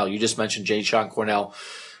Jayshon Cornell. You just mentioned Jayshon Cornell.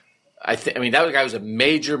 That guy was a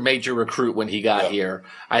major, major recruit when he got here.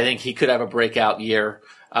 I think he could have a breakout year.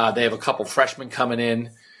 They have a couple freshmen coming in.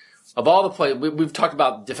 Of all the play, we've talked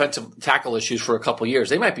about defensive tackle issues for a couple years.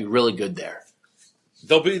 They might be really good there.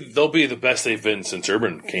 They'll be the best they've been since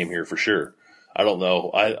Urban came here for sure. I don't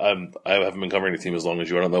know. I haven't been covering the team as long as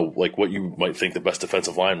you. I don't know what you might think the best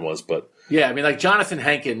defensive line was, but yeah, like Jonathan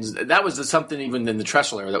Hankins, that was something even in the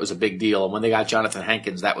Tressel era that was a big deal. And when they got Jonathan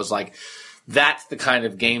Hankins, that was like that's the kind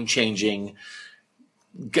of game changing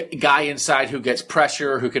guy inside who gets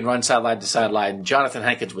pressure, who can run sideline to sideline. Jonathan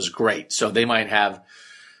Hankins was great, so they might have.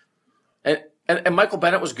 And Michael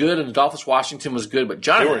Bennett was good, and Adolphus Washington was good, but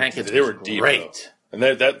Jonathan Hankins was deep, great. Though. And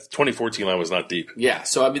that 2014 line was not deep. Yeah,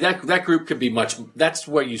 so that group could be much. That's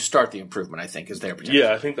where you start the improvement. I think is their potential.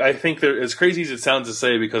 Yeah, I think they're as crazy as it sounds to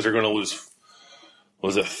say because they're going to lose.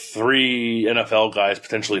 Was it 3 NFL guys,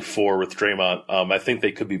 potentially 4 with Draymond? I think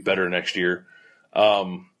they could be better next year.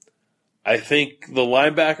 I think the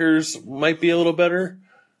linebackers might be a little better.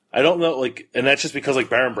 I don't know, and that's just because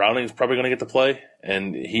Baron Browning is probably going to get to play,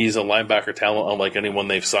 and he's a linebacker talent unlike anyone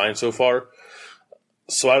they've signed so far.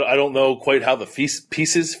 So I don't know quite how the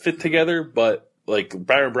pieces fit together, but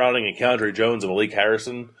Baron Browning and Keandre Jones and Malik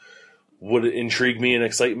Harrison would intrigue me and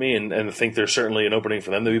excite me, and I think there's certainly an opening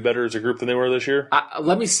for them to be better as a group than they were this year.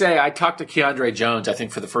 Let me say, I talked to Keandre Jones, I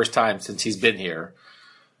think, for the first time since he's been here.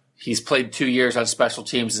 He's played 2 years on special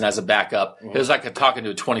teams and as a backup. Mm-hmm. It was like talking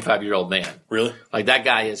to a 25-year-old man. Really? That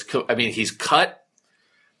guy is – he's cut.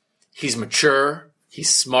 He's mature.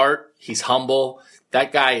 He's smart. He's humble.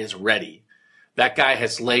 That guy is ready. That guy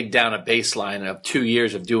has laid down a baseline of 2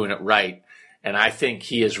 years of doing it right, and I think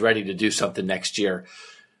he is ready to do something next year.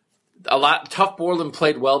 Tough Borland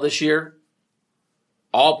played well this year.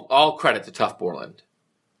 All credit to Tough Borland.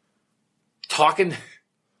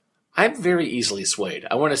 I'm very easily swayed.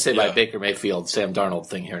 I want to say by Baker Mayfield, Sam Darnold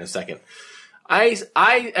thing here in a second.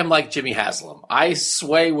 I am like Jimmy Haslam. I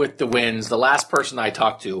sway with the winds. The last person I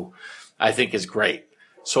talked to, I think, is great.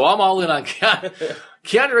 So I'm all in on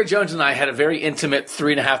Keandre Jones, and I had a very intimate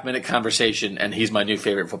 3.5-minute conversation, and he's my new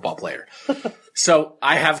favorite football player. So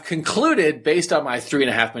I have concluded, based on my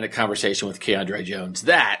 3.5-minute conversation with Keandre Jones,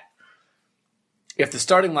 that if the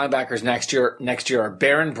starting linebackers next year are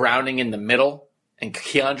Baron Browning in the middle and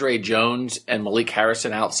Keandre Jones and Malik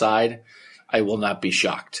Harrison outside, I will not be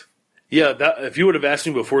shocked. Yeah, if you would have asked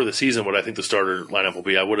me before the season what I think the starter lineup will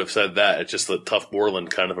be, I would have said that. It's just that Tough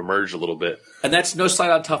Borland kind of emerged a little bit. And that's no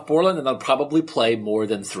slight on Tough Borland, and they'll probably play more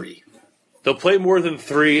than 3. They'll play more than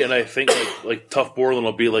 3, and I think like Tough Borland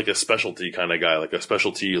will be like a specialty kind of guy, like a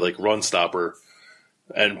specialty run stopper.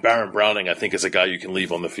 And Baron Browning, I think, is a guy you can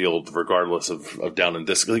leave on the field regardless of down and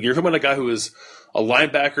disc. You're talking about a guy who is a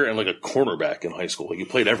linebacker and a cornerback in high school. He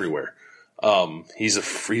played everywhere. He's a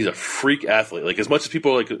freak athlete. As much as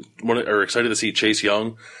people are excited to see Chase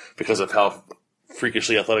Young because of how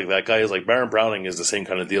freakishly athletic that guy is, Baron Browning is the same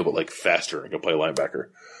kind of deal, but faster and can play linebacker.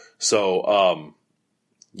 So,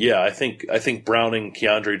 yeah, I think Browning,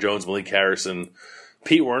 Keandre Jones, Malik Harrison,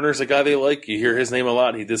 Pete Werner's a guy they like. You hear his name a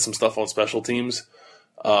lot. He did some stuff on special teams.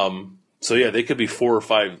 So yeah, they could be 4 or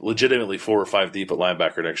 5, legitimately 4 or 5 deep at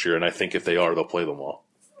linebacker next year, and I think if they are, they'll play them well.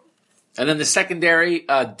 And then the secondary,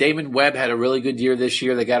 Damon Webb had a really good year this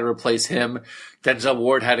year. They got to replace him. Denzel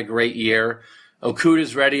Ward had a great year.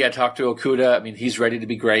 Okuda's ready. I talked to Okuda. He's ready to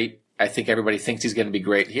be great. I think everybody thinks he's going to be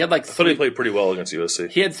great. He had I thought he played pretty well against USC.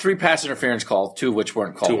 He had 3 pass interference calls, 2 of which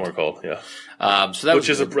weren't called. 2 weren't called, yeah. So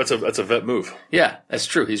that that's a vet move. Yeah, that's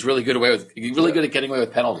true. He's really good good at getting away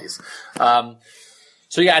with penalties.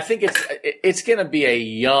 So yeah, I think it's going to be a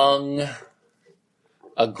young,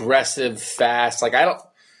 aggressive, fast.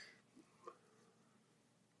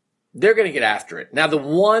 they're going to get after it. Now, the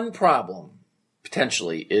one problem,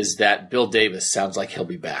 potentially, is that Bill Davis sounds like he'll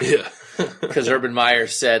be back. Yeah. Because Urban Meyer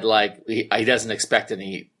said, like, he doesn't expect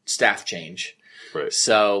any staff change. Right.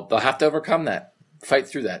 So they'll have to overcome that, fight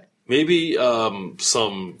through that. Maybe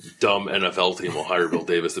some dumb NFL team will hire Bill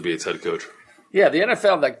Davis to be its head coach. Yeah, the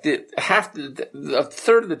NFL, like, a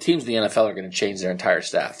third of the teams in the NFL are going to change their entire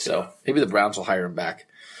staff. So maybe the Browns will hire him back.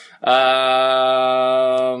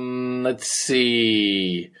 Let's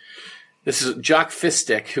see. This is Jock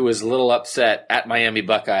Fistick, who was a little upset at Miami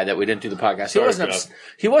Buckeye that we didn't do the podcast. He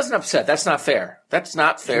wasn't upset. That's not fair. That's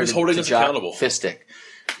not fair. He was holding us accountable. Fistick.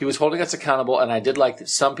 He was holding us accountable, and I did like that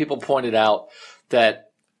some people pointed out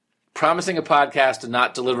that promising a podcast and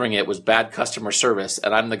not delivering it was bad customer service,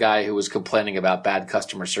 and I'm the guy who was complaining about bad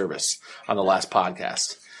customer service on the last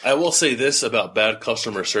podcast. I will say this about bad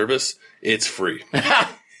customer service. It's free.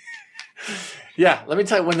 Yeah, let me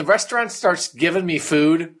tell you, when the restaurant starts giving me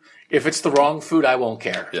food, if it's the wrong food, I won't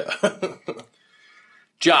care. Yeah.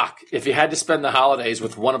 Jock, if you had to spend the holidays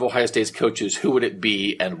with one of Ohio State's coaches, who would it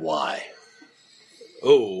be and why?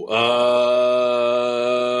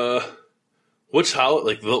 Which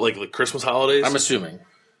holiday? Like the Christmas holidays? I'm assuming.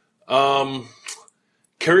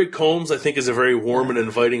 Kerry Combs, I think, is a very warm and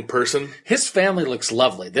inviting person. His family looks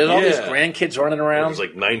lovely. There's all these grandkids running around. There's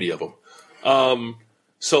like 90 of them.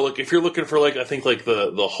 So, like, if you're looking for, like, I think, like,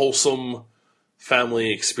 the wholesome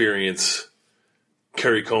family experience,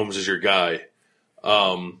 Kerry Combs is your guy.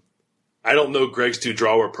 I don't know Greg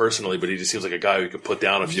Studrawer personally, but he just seems like a guy who could put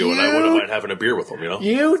down a few, and I wouldn't mind having a beer with him, you know?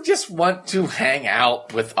 You just want to hang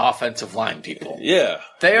out with offensive line people. Yeah.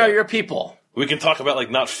 They are your people. We can talk about,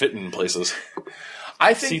 like, not fitting in places.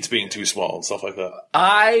 I think seats being too small and stuff like that.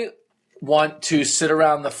 I want to sit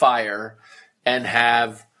around the fire and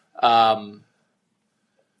have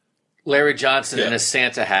Larry Johnson in a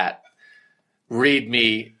Santa hat read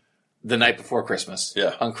me the night before Christmas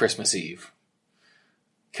on Christmas Eve.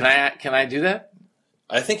 Can I do that?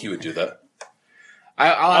 I think you would do that.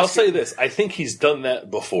 I'll say this. I think he's done that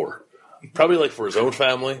before. Probably like for his own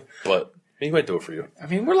family, but he might do it for you. I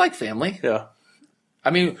mean, we're like family. Yeah. I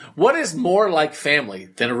mean, what is more like family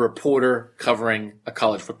than a reporter covering a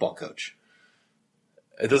college football coach?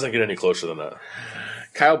 It doesn't get any closer than that.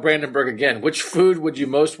 Kyle Brandenburg again. Which food would you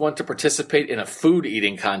most want to participate in a food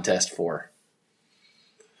eating contest for?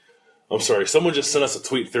 I'm sorry. Someone just sent us a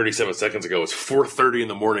tweet 37 seconds ago. It's 4:30 in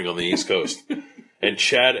the morning on the East Coast. And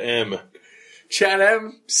Chad M.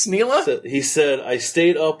 Sneela? He said, I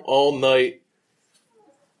stayed up all night.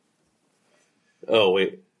 Oh,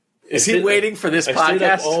 wait. Is he waiting for this podcast? I stayed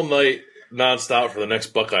up all night nonstop for the next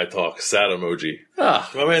Buckeye talk. Sad emoji.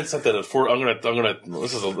 My man sent that at 4. I'm gonna.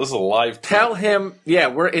 This is a live tweet. Tell him. Yeah,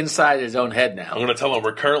 we're inside his own head now. I'm gonna tell him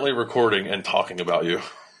we're currently recording and talking about you.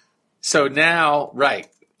 So now,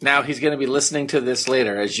 now he's gonna be listening to this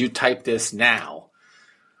later as you type this now.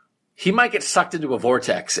 He might get sucked into a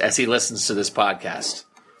vortex as he listens to this podcast.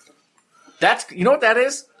 You know what that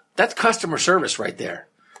is? That's customer service right there.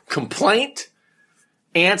 Complaint,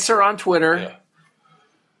 answer on Twitter,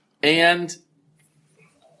 and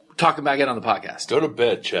talking about it on the podcast. Go to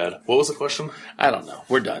bed, Chad. What was the question? I don't know.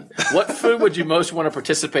 We're done. What food would you most want to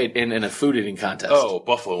participate in a food eating contest? Oh,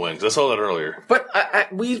 buffalo wings. I saw that earlier. But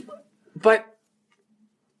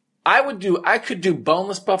I could do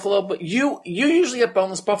boneless buffalo, but you usually get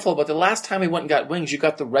boneless buffalo, but the last time we went and got wings, you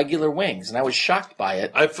got the regular wings, and I was shocked by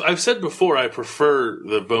it. I've said before I prefer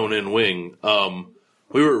the bone-in wing.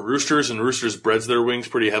 We were at Roosters, and Roosters breads their wings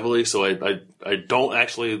pretty heavily, so I don't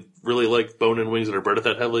actually really like bone-in wings that are breaded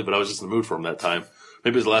that heavily, but I was just in the mood for them that time.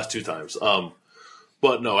 Maybe it was the last 2 times.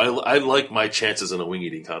 But no, I like my chances in a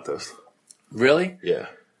wing-eating contest. Really? Yeah.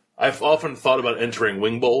 I've often thought about entering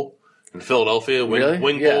Wing Bowl in Philadelphia.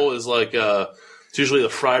 Wing Bowl is like it's usually the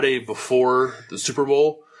Friday before the Super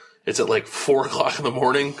Bowl. It's at like 4 o'clock in the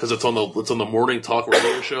morning because it's on the morning talk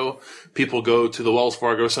radio show. People go to the Wells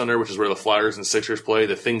Fargo Center, which is where the Flyers and Sixers play.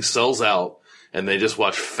 The thing sells out, and they just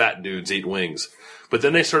watch fat dudes eat wings. But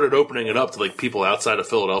then they started opening it up to like people outside of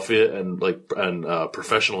Philadelphia and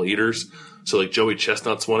professional eaters. So like Joey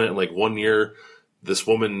Chestnut's won it, and like 1 year, this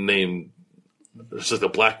woman named. It's like the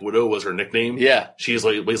Black Widow was her nickname. Yeah. She's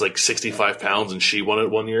weighs like 65 pounds, and she won it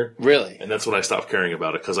 1 year. Really? And that's when I stopped caring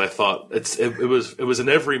about it because I thought it was an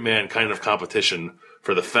everyman kind of competition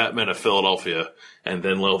for the fat men of Philadelphia, and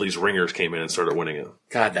then all these ringers came in and started winning it.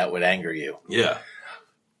 God, that would anger you. Yeah.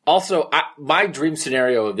 Also, my dream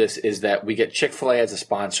scenario of this is that we get Chick-fil-A as a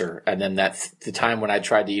sponsor, and then that's the time when I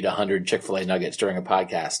tried to eat 100 Chick-fil-A nuggets during a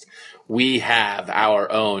podcast. We have our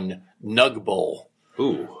own Nug Bowl.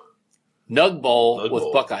 Ooh. Nug Bowl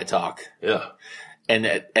with Buckeye Talk. Yeah. And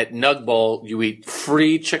at Nug Bowl, you eat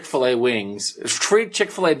free Chick-fil-A wings, free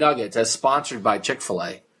Chick-fil-A nuggets as sponsored by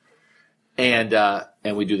Chick-fil-A. And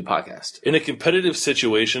we do the podcast. In a competitive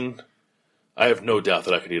situation, I have no doubt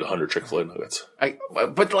that I could eat 100 Chick-fil-A nuggets.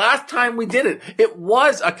 But the last time we did it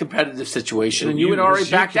was a competitive situation, and you had already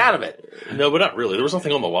backed out of it. No, but not really. There was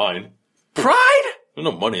nothing on the line. Pride?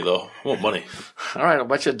 No money, though. I want money. All right, I'll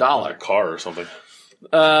bet you $1. A car or something.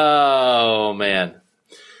 Oh, man.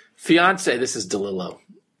 Fiance, this is DeLillo.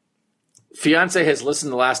 Fiance has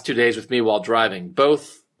listened the last 2 days with me while driving.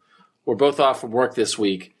 We're both off from work this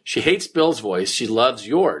week. She hates Bill's voice. She loves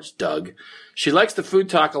yours, Doug. She likes the food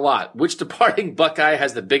talk a lot. Which departing Buckeye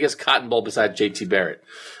has the biggest cotton bowl besides J.T. Barrett?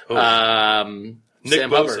 Oh. Nick Sam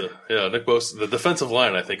Bosa. Hubbard. Yeah, Nick Bosa. The defensive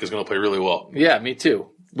line, I think, is going to play really well. Yeah, me too.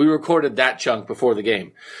 We recorded that chunk before the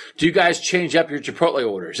game. Do you guys change up your Chipotle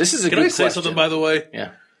orders? This is a good question. Can I say something, by the way?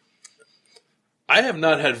 Yeah. I have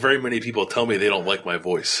not had very many people tell me they don't like my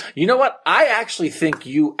voice. You know what? I actually think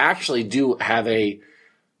you actually do have a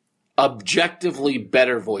objectively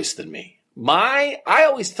better voice than me. I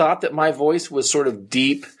always thought that my voice was sort of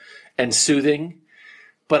deep and soothing,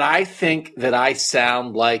 but I think that I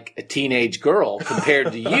sound like a teenage girl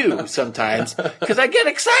compared to you sometimes because I get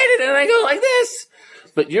excited and I go like this.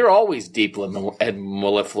 But you're always deep and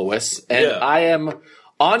mellifluous, and yeah. I am,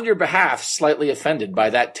 on your behalf, slightly offended by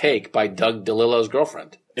that take by Doug DeLillo's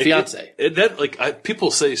girlfriend, fiance.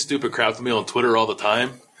 People say stupid crap to me on Twitter all the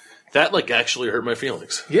time. That actually hurt my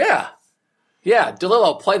feelings. Yeah. Yeah,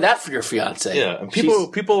 DeLillo, play that for your fiance. Yeah, and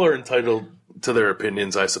people are entitled to their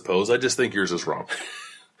opinions, I suppose. I just think yours is wrong.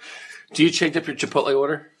 Do you change up your Chipotle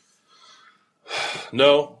order?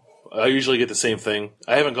 No, I usually get the same thing.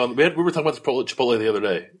 I haven't gone. We were talking about Chipotle the other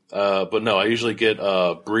day, but no, I usually get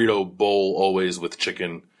a burrito bowl always with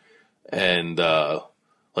chicken and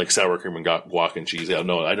sour cream and guac and cheese. Yeah,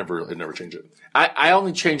 no, I never change it. I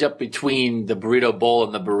only change up between the burrito bowl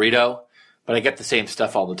and the burrito. But I get the same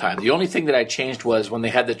stuff all the time. The only thing that I changed was when they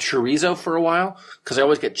had the chorizo for a while, because I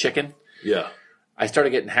always get chicken. Yeah. I started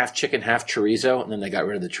getting half chicken, half chorizo, and then they got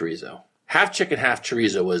rid of the chorizo. Half chicken, half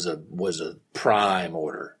chorizo was a prime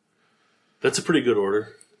order. That's a pretty good order.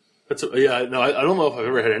 I don't know if I've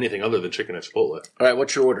ever had anything other than chicken at Chipotle. All right,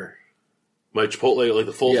 what's your order? My Chipotle,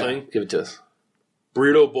 the full thing? Give it to us.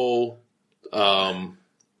 Burrito bowl,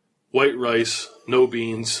 white rice, no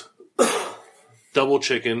beans, double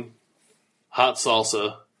chicken, hot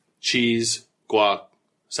salsa, cheese, guac,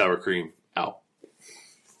 sour cream, out.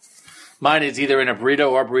 Mine is either in a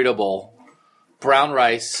burrito or burrito bowl. Brown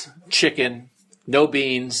rice, chicken, no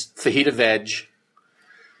beans, fajita veg,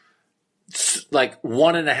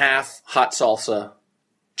 1.5 hot salsa,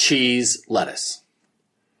 cheese, lettuce.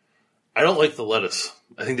 I don't like the lettuce.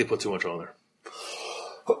 I think they put too much on there.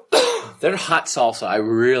 Their hot salsa I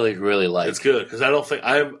really, really like. It's good because I don't think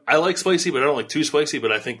I like spicy, but I don't like too spicy.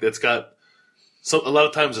 But I think that's got a lot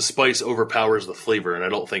of times the spice overpowers the flavor, and I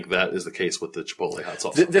don't think that is the case with the Chipotle hot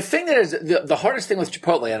salsa. The thing that is the hardest thing with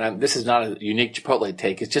Chipotle, and this is not a unique Chipotle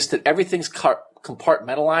take, it's just that everything's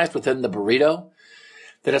compartmentalized within the burrito.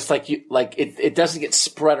 That it's it doesn't get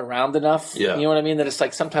spread around enough. Yeah. You know what I mean? That it's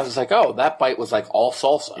sometimes it's oh, that bite was all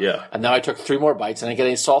salsa. Yeah. And now I took 3 more bites and I didn't get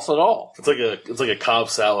any salsa at all. It's like a Cobb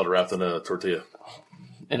salad wrapped in a tortilla.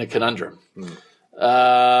 In a conundrum.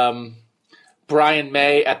 Brian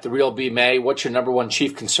May at The Real B May, what's your number one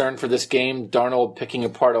chief concern for this game? Darnold picking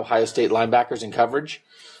apart Ohio State linebackers in coverage?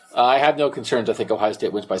 I have no concerns. I think Ohio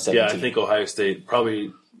State wins by 17. Yeah, I think Ohio State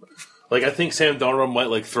probably. I think Sam Darnold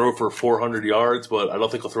might throw for 400 yards, but I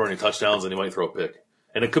don't think he'll throw any touchdowns, and he might throw a pick.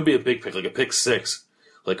 And it could be a big pick, like a pick 6,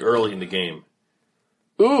 early in the game.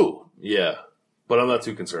 Ooh. Yeah, but I'm not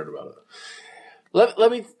too concerned about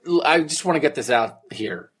it. I just want to get this out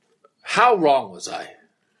here. How wrong was I?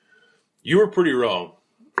 You were pretty wrong.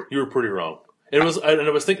 And I was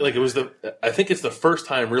thinking, I think it's the first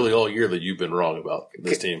time really all year that you've been wrong about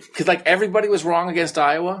this team. Because, everybody was wrong against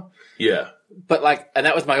Iowa. Yeah. But, and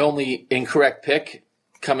that was my only incorrect pick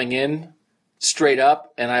coming in straight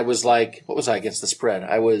up. And I was what was I against the spread?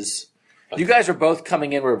 You guys were both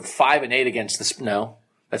coming in, we're 5-8 against the spread. No,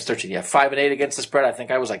 that's 13. Yeah, 5-8 against the spread. I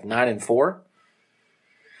think I was 9-4.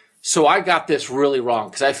 So I got this really wrong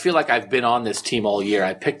because I feel like I've been on this team all year.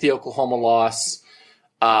 I picked the Oklahoma loss.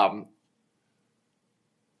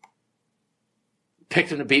 Picked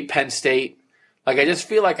them to beat Penn State. I just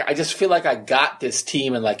feel like I got this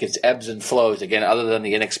team in its ebbs and flows again, other than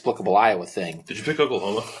the inexplicable Iowa thing. Did you pick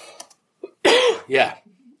Oklahoma? Yeah.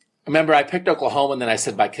 Remember, I picked Oklahoma, and then I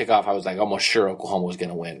said by kickoff I was almost sure Oklahoma was going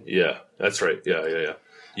to win. Yeah, that's right. Yeah.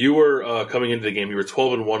 You were coming into the game. You were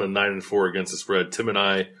 12-1 and 9-4 against the spread. Tim was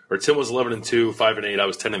 11-2, 5-8. I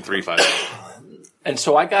was 10-3, 5-8. And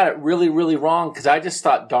so I got it really, really wrong because I just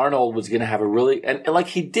thought Darnold was going to have and like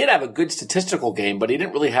he did have a good statistical game, but he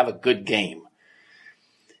didn't really have a good game.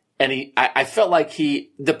 And I felt like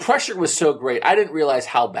the pressure was so great. I didn't realize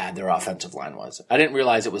how bad their offensive line was. I didn't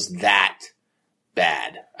realize it was that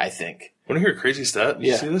bad, I think. Want to hear a crazy stat? Did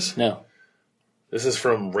you see this? No. This is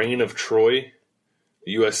from Reign of Troy,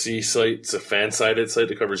 the USC site. It's a fan-sided site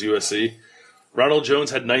that covers USC. Ronald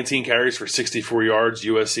Jones had 19 carries for 64 yards.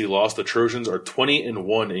 USC lost. The Trojans are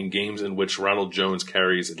 20-1 in games in which Ronald Jones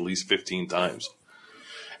carries at least 15 times.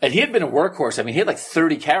 And he had been a workhorse. I mean, he had like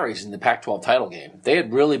 30 carries in the Pac-12 title game. They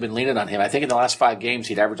had really been leaning on him. I think in the last 5 games,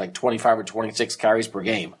 he'd averaged like 25 or 26 carries per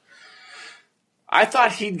game. I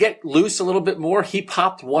thought he'd get loose a little bit more. He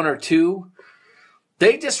popped 1 or 2.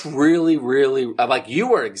 They just really, really, like you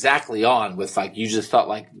were exactly on with like, you just thought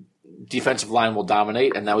like defensive line will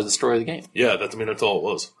dominate, and that was the story of the game. Yeah, that's all it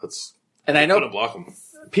was. And I know couldn't block him.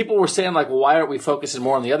 People were saying like, well, why aren't we focusing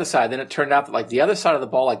more on the other side? Then it turned out that like the other side of the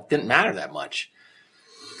ball like didn't matter that much.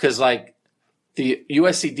 Because, like, the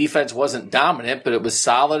USC defense wasn't dominant, but it was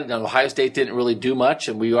solid, and Ohio State didn't really do much,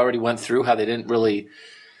 and we already went through how they didn't really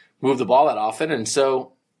move the ball that often, and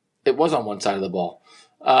so it was on one side of the ball.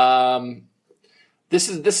 This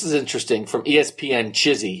is interesting from ESPN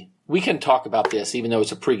Chizzy. We can talk about this, even though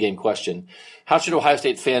it's a pregame question. How should Ohio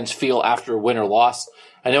State fans feel after a win or loss?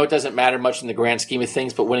 I know it doesn't matter much in the grand scheme of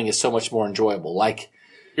things, but winning is so much more enjoyable. Like,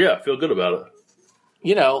 yeah, feel good about it.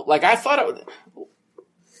 You know, like I thought it would.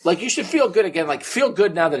 Like, you should feel good again. Like, feel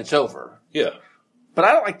good now that it's over. Yeah. But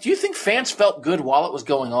I don't like, do you think fans felt good while it was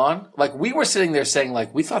going on? Like, we were sitting there saying,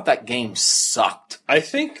 like, we thought that game sucked. I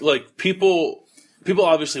think, like, people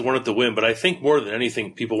obviously wanted to win, but I think more than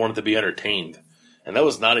anything, people wanted to be entertained. And that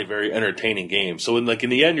was not a very entertaining game. So, in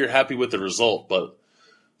the end, you're happy with the result, but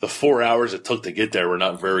the 4 hours it took to get there were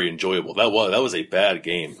not very enjoyable. That was a bad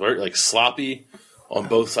game. Right? Like, sloppy on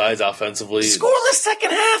both sides offensively. Scoreless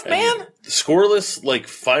second half, man. Scoreless, like,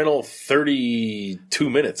 final 32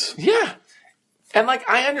 minutes. Yeah. And, like,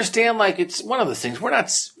 I understand, like, it's one of those things.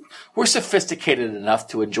 We're sophisticated enough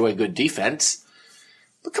to enjoy good defense.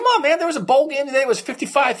 But come on, man. There was a bowl game today that was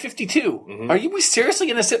 55-52. Mm-hmm. Are we seriously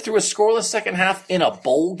going to sit through a scoreless second half in a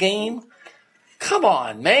bowl game? Come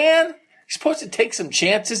on, man. You're supposed to take some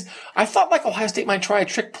chances. I thought, like, Ohio State might try a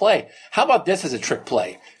trick play. How about this as a trick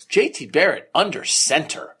play? J.T. Barrett under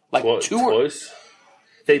center. Like, twice?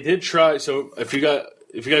 They did try. So if you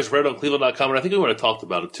guys read on Cleveland.com, and I think we would have talked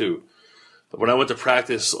about it too. But when I went to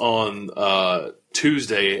practice on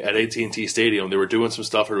Tuesday at AT&T Stadium, they were doing some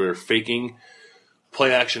stuff where they were faking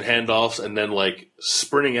play action handoffs and then like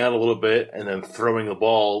sprinting out a little bit and then throwing the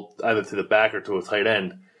ball either to the back or to a tight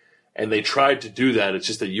end. And they tried to do that. It's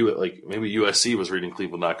just that maybe USC was reading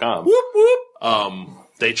Cleveland.com. Whoop whoop.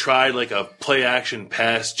 They tried like a play action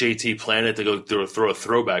pass JT planted to go throw a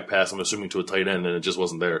throwback pass, I'm assuming to a tight end, and it just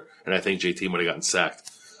wasn't there. And I think JT might have gotten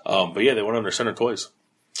sacked. But yeah, they went under center twice.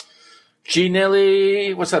 G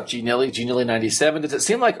Nilly, what's up, G Nilly? G Nilly 97. Does it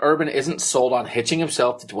seem like Urban isn't sold on hitching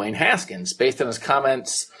himself to Dwayne Haskins based on his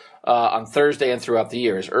comments on Thursday and throughout the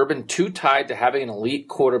year? Is Urban too tied to having an elite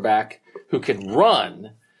quarterback who can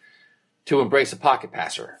run to embrace a pocket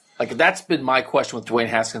passer? Like, that's been my question with Dwayne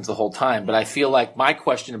Haskins the whole time. But I feel like my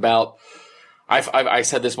question about, I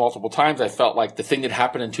said this multiple times, I felt like the thing that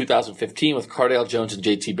happened in 2015 with Cardale Jones and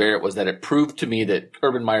J.T. Barrett was that it proved to me that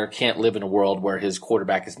Urban Meyer can't live in a world where his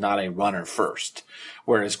quarterback is not a runner first,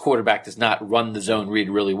 where his quarterback does not run the zone read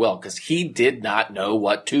really well, because he did not know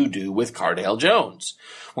what to do with Cardale Jones.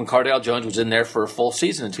 When Cardale Jones was in there for a full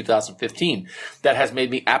season in 2015, that has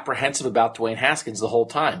made me apprehensive about Dwayne Haskins the whole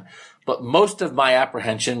time. But most of my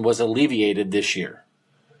apprehension was alleviated this year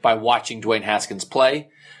by watching Dwayne Haskins play.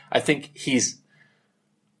 I think he's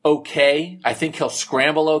okay. I think he'll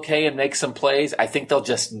scramble okay and make some plays. I think they'll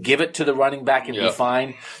just give it to the running back and be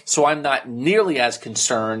fine. So I'm not nearly as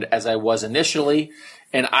concerned as I was initially.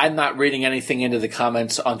 And I'm not reading anything into the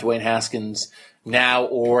comments on Dwayne Haskins now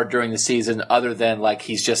or during the season other than like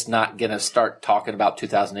he's just not going to start talking about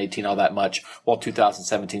 2018 all that much while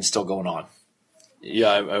 2017 is still going on.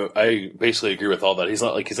 Yeah, I basically agree with all that. He's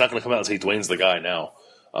not going to come out and say Dwayne's the guy now.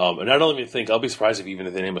 And I don't even think, I'll be surprised if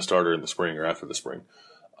they name a starter in the spring or after the spring.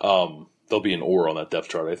 There'll be an or on that depth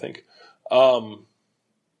chart, I think.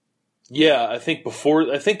 Yeah, I think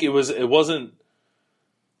it wasn't,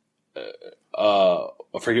 I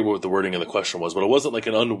forget what the wording of the question was, but it wasn't like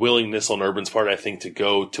an unwillingness on Urban's part, I think, to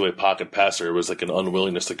go to a pocket passer. It was like an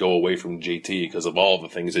unwillingness to go away from JT because of all the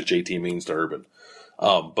things that JT means to Urban.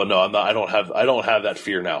 But no, I don't have that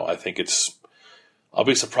fear now. I think I'll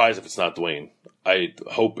be surprised if it's not Dwayne. I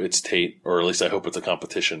hope it's Tate, or at least I hope it's a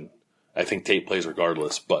competition I think Tate plays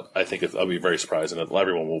regardless, but I think I'll be very surprised, and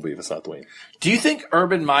everyone will be if it's not Dwayne. Do you think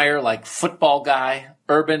Urban Meyer, like football guy,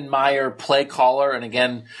 Urban Meyer play caller, and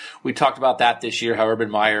again, we talked about that this year, how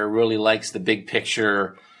Urban Meyer really likes the big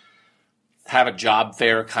picture, have a job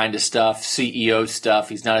fair kind of stuff, CEO stuff.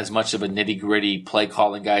 He's not as much of a nitty-gritty play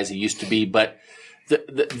calling guy as he used to be, but the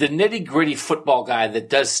nitty-gritty football guy that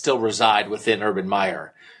does still reside within Urban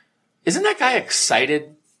Meyer, isn't that guy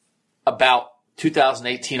excited about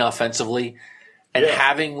 2018 offensively and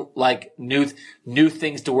having like new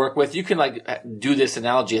things to work with? You can like do this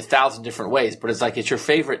analogy 1,000 different ways, but it's like it's your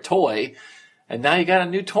favorite toy, and now you got a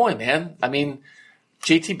new toy, man. I mean,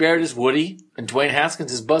 JT Barrett is Woody, and Dwayne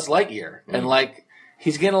Haskins is Buzz Lightyear, and like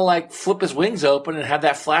he's gonna like flip his wings open and have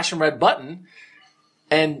that flashing red button,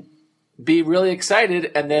 and be really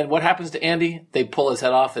excited. And then what happens to Andy? They pull his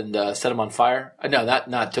head off and set him on fire. No,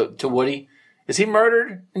 not to Woody. Is he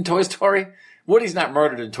murdered in Toy Story? Woody's not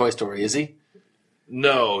murdered in Toy Story, is he?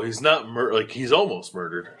 No, he's not like he's almost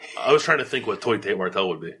murdered. I was trying to think what Toy Tate Martell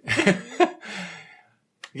would be.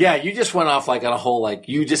 Yeah, you just went off like on a whole like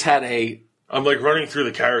you just had I'm like running through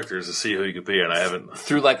the characters to see who you could be, and I haven't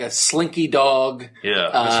through like a Slinky Dog,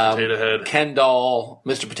 Mr. Potato Head, Ken doll,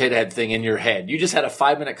 Mr. Potato Head thing in your head. You just had a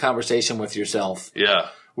 5-minute conversation with yourself. Yeah,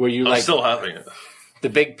 where you I'm like still having it. The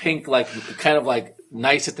big pink, like kind of like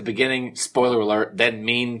nice at the beginning. Spoiler alert. Then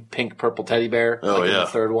mean pink purple teddy bear. Oh in the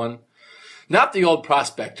third one. Not the old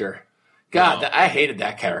prospector. God, No. I hated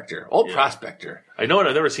that character. Old prospector. I know it.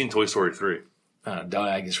 I've never seen Toy Story 3.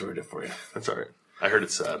 I just ruined it for you. That's all right. I heard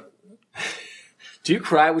it's sad. Do you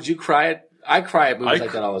cry? Would you cry it? I cry at movies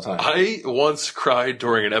like that all the time. I once cried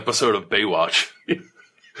during an episode of Baywatch.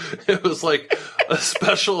 It was like a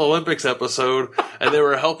Special Olympics episode, and they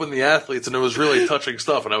were helping the athletes, and it was really touching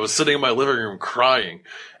stuff. And I was sitting in my living room crying.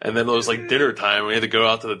 And then it was like dinner time, and we had to go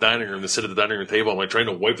out to the dining room to sit at the dining room table. I'm like trying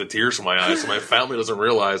to wipe the tears from my eyes so my family doesn't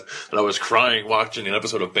realize that I was crying watching an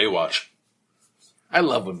episode of Baywatch. I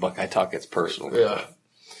love when Buckeye Talk gets personal. Yeah.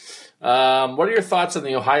 What are your thoughts on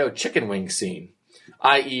the Ohio chicken wing scene?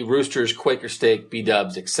 I.e. Roosters, Quaker Steak,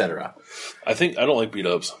 B-Dubs, etc. I don't like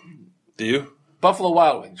B-Dubs. Do you? Buffalo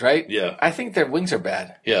Wild Wings, right? Yeah. I think their wings are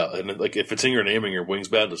bad. Yeah, and like if it's in your name and your wing's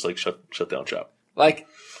bad, it's like shut down shop. Like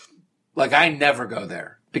I never go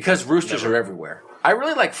there because roosters Never. are everywhere. I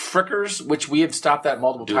really like Frickers, which we have stopped at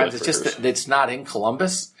multiple times. like It's just Frickers. that it's not in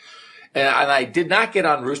Columbus. And I did not get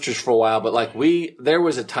on Roosters for a while, but like there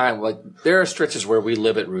was a time, like there are stretches where we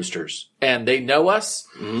live at Roosters and they know us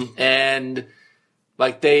and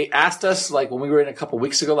like they asked us like when we were in a couple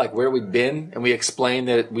weeks ago, like where we'd been, and we explained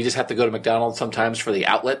that we just have to go to McDonald's sometimes for the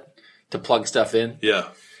outlet to plug stuff in. Yeah.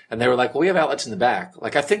 And they were like, well, we have outlets in the back.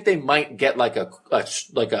 Like I think they might get like a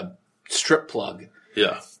strip plug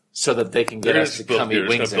Yeah. so that they can get us to come eat You're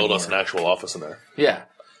just wings gonna build us an anymore. actual office in there. Yeah.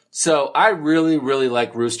 So I really, really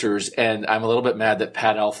like Roosters, and I'm a little bit mad that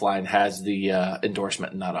Pat Elflein has the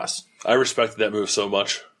endorsement and not us. I respected that move so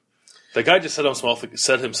much. The guy just set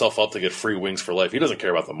himself up to get free wings for life. He doesn't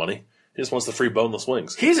care about the money. He just wants the free boneless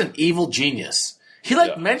wings. He's an evil genius. He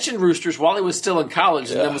Yeah. mentioned Roosters while he was still in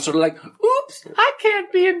college, and then was sort of like, oops, I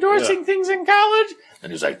can't be endorsing things in college.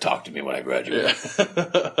 And he's like, talk to me when I graduate.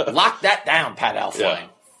 Lock that down, Pat Elflein. Yeah.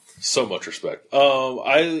 So much respect.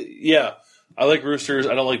 I like Roosters.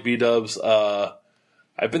 I don't like B-Dubs.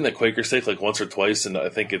 I've been to Quaker Steak like once or twice, and I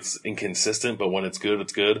think it's inconsistent, but when it's good,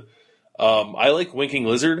 it's good. I like Winking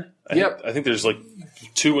Lizard. I think there's like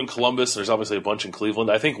 2 in Columbus. There's obviously a bunch in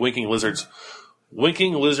Cleveland. I think Winking Lizard's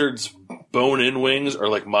bone-in wings are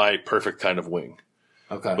like my perfect kind of wing.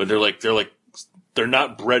 Okay. But they're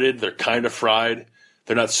not breaded. They're kind of fried.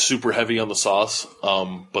 They're not super heavy on the sauce,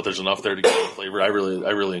 but there's enough there to get the flavor. I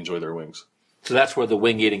really enjoy their wings. So that's where the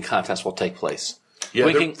wing eating contest will take place.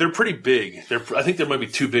 Yeah, they're pretty big. I think they might be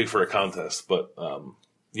too big for a contest, but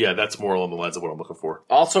that's more along the lines of what I'm looking for.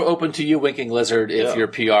 Also open to you, Winking Lizard, if your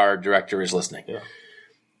PR director is listening. Yeah.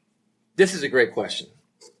 This is a great question.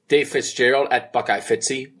 Dave Fitzgerald at Buckeye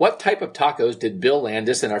Fitzy. What type of tacos did Bill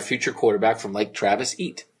Landis and our future quarterback from Lake Travis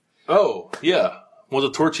eat? Oh, yeah. Well,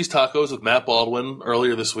 the Torchy's Tacos with Matt Baldwin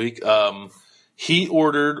earlier this week. He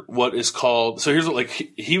ordered what is called – so here's what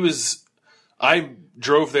I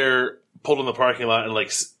drove there, pulled in the parking lot, and we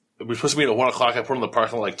were supposed to meet at 1 o'clock. I put in the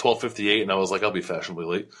parking lot 12:58, and I was like, I'll be fashionably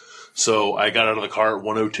late. So I got out of the car at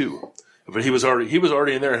 1:02. But he was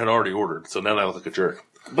already in there and had already ordered. So now I look like a jerk.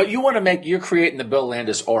 But you're creating the Bill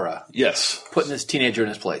Landis aura, Yes. putting this teenager in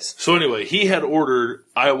his place. So anyway, he had ordered.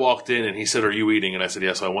 I walked in and he said, "Are you eating?" And I said,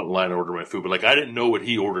 "Yes." So I went in line and ordered my food. But I didn't know what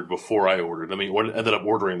he ordered before I ordered. I mean, we ended up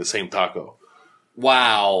ordering the same taco,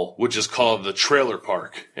 Wow. which is called the Trailer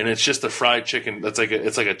Park, and it's just a fried chicken. It's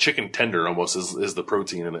like a chicken tender almost is the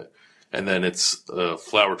protein in it, and then it's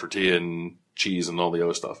flour tortilla and cheese and all the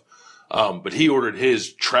other stuff. But he ordered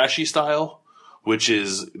his trashy style, which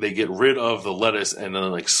is they get rid of the lettuce and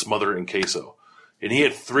then like smother it in queso. And he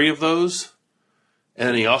had 3 of those, and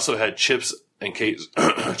then he also had chips and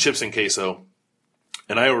queso.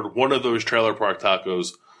 And I ordered one of those Trailer Park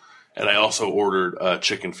tacos, and I also ordered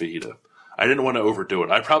chicken fajita. I didn't want to overdo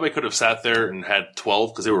it. I probably could have sat there and had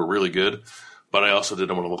 12 because they were really good, but I also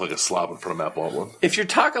didn't want to look like a slob in front of Matt Baldwin. If your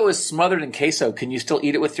taco is smothered in queso, can you still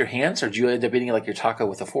eat it with your hands, or do you end up eating it like your taco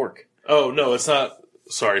with a fork? Oh no, it's not.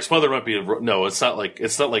 Sorry, smothered might be. No, it's not like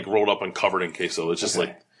rolled up and covered in queso. It's just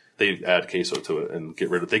like they add queso to it and get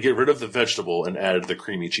rid of the vegetable and add the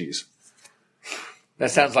creamy cheese.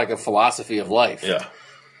 That sounds like a philosophy of life. Yeah.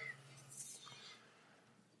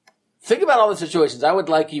 Think about all the situations. I would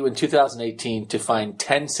like you in 2018 to find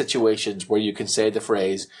 10 situations where you can say the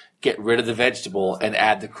phrase, get rid of the vegetable and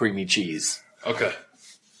add the creamy cheese. Okay.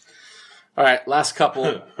 All right, last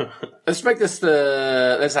couple. Let's make this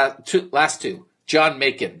last 2. John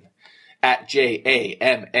Macon at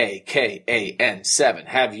JAMAKAN7.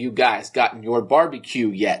 Have you guys gotten your barbecue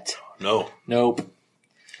yet? No. Nope.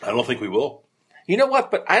 I don't think we will. You know what?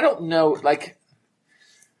 But I don't know,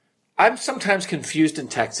 I'm sometimes confused in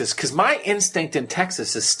Texas because my instinct in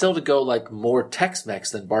Texas is still to go more Tex-Mex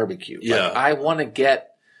than barbecue. Yeah. I want to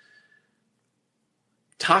get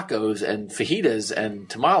tacos and fajitas and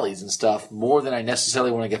tamales and stuff more than I necessarily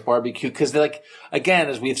want to get barbecue because again,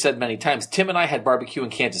 as we've said many times, Tim and I had barbecue in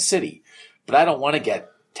Kansas City, but I don't want to get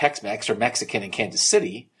Tex-Mex or Mexican in Kansas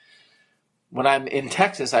City. When I'm in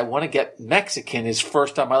Texas, I want to get Mexican is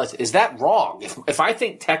first on my list. Is that wrong? If I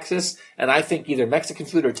think Texas and I think either Mexican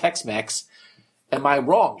food or Tex-Mex, am I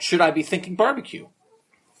wrong? Should I be thinking barbecue?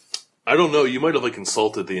 I don't know. You might have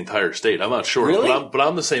consulted the entire state. I'm not sure. Really? But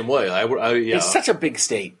I'm the same way. Yeah. It's such a big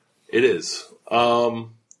state. It is.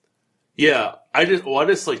 Yeah. I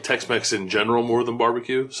just like Tex-Mex in general more than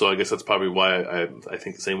barbecue. So I guess that's probably why I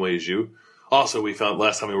think the same way as you. Also, we found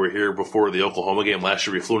last time we were here before the Oklahoma game last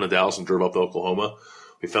year, we flew into Dallas and drove up to Oklahoma.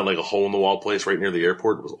 We found a hole-in-the-wall place right near the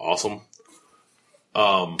airport. It was awesome.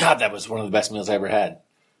 God, that was one of the best meals I ever had.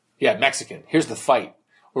 Yeah, Mexican. Here's the fight.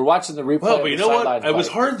 We're watching the replay. Well, but you know what? Fight. It was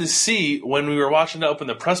hard to see when we were watching it up in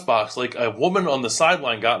the press box. A woman on the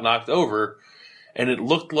sideline got knocked over, and it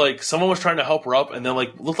looked like someone was trying to help her up, and then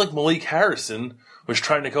looked like Malik Harrison was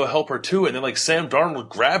trying to go help her too, and then Sam Darnold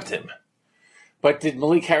grabbed him. But did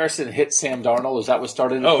Malik Harrison hit Sam Darnold? Is that what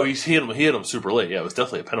started it? Oh, he hit him super late. Yeah, it was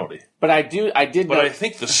definitely a penalty. But I did. But I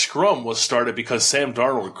think the scrum was started because Sam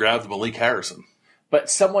Darnold grabbed Malik Harrison. But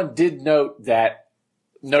someone did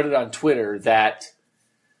noted on Twitter that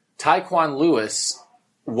Tyquan Lewis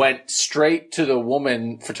went straight to the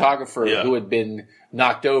woman photographer who had been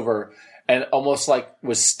knocked over and almost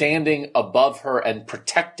was standing above her and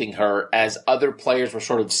protecting her as other players were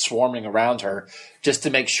sort of swarming around her just to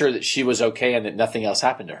make sure that she was okay and that nothing else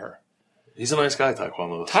happened to her. He's a nice guy,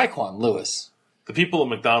 Tyquan Lewis. Tyquan Lewis. The people at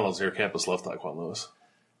McDonald's near campus love Tyquan Lewis.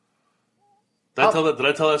 Did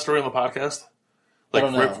I tell that story on the podcast?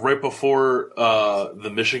 Right before the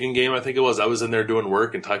Michigan game, I think it was, I was in there doing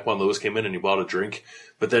work and Tyquan Lewis came in and he bought a drink.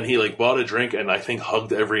 But then he bought a drink and I think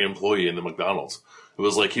hugged every employee in the McDonald's. It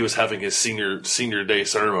was like he was having his senior day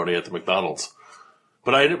ceremony at the McDonald's.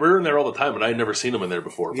 But we were in there all the time, and I had never seen him in there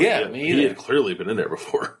before. But yeah, me either. He had clearly been in there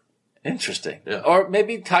before. Interesting. Yeah. Or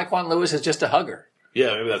maybe Tyquan Lewis is just a hugger.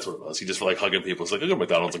 Yeah, maybe that's what it was. He just felt like hugging people. It's I'll go to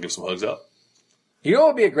McDonald's and give some hugs out. You know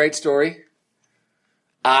what would be a great story?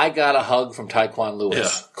 I got a hug from Tyquan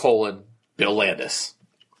Lewis, Bill Landis.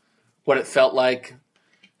 What it felt like,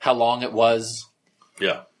 how long it was.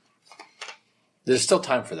 Yeah. There's still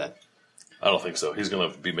time for that. I don't think so. He's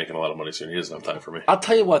going to be making a lot of money soon. He doesn't have time for me. I'll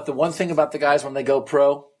tell you what, the one thing about the guys when they go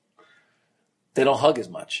pro, they don't hug as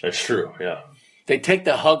much. That's true, yeah. They take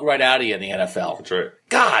the hug right out of you in the NFL. That's right.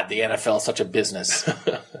 God, the NFL is such a business.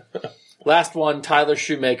 Last one, Tyler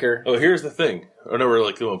Shoemaker. Oh, here's the thing. I know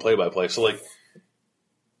we're doing play-by-play. So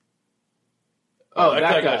that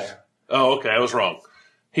guy. Oh, okay. I was wrong.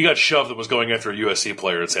 He got shoved and was going after a USC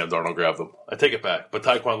player, and Sam Darnold grabbed him. I take it back. But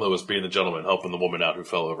Tyquan Lewis being the gentleman, helping the woman out who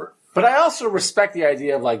fell over. But I also respect the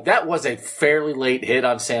idea of, that was a fairly late hit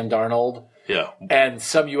on Sam Darnold. Yeah. And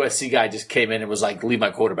some USC guy just came in and was like, leave my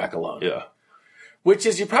quarterback alone. Yeah. Which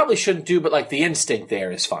is, you probably shouldn't do, but, the instinct there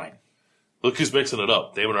is fine. Look who's mixing it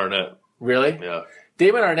up. Damon Arnett. Really? Yeah.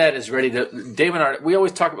 Damon Arnett is ready to – we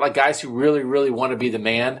always talk about, guys who really, really want to be the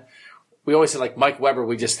man. We always say, Mike Weber,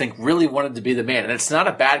 we just think really wanted to be the man. And it's not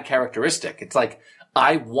a bad characteristic. It's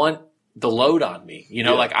I want the load on me.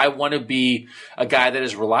 I want to be a guy that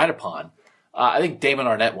is relied upon. I think Damon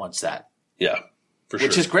Arnett wants that. Yeah, for sure.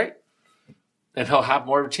 Which is great. And he'll have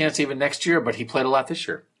more of a chance even next year, but he played a lot this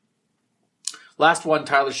year. Last one,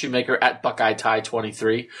 Tyler Shoemaker at Buckeye Tie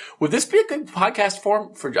 23. Would this be a good podcast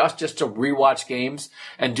form for us just to rewatch games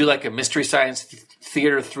and do like a Mystery Science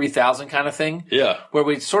Theater 3000 kind of thing? Yeah. Where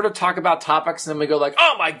we sort of talk about topics and then we go like,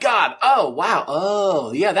 oh my God, oh wow,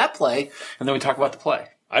 oh yeah, that play. And then we talk about the play.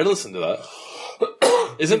 I'd listen to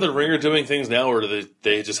that. Isn't the Ringer doing things now, or do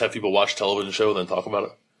they just have people watch a television show and then talk about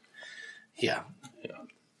it? Yeah.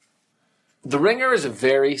 The Ringer is a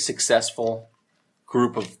very successful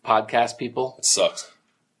group of podcast people. It sucks.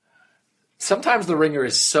 Sometimes The Ringer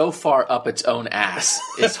is so far up its own ass,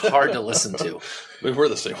 it's hard to listen to. I mean, we're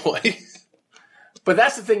the same way. But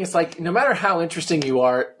that's the thing. It's like, no matter how interesting you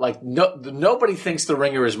are, like nobody thinks The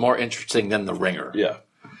Ringer is more interesting than The Ringer. Yeah.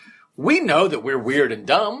 We know that we're weird and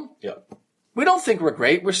dumb. Yeah. We don't think we're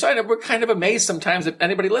great. We're kind of amazed sometimes that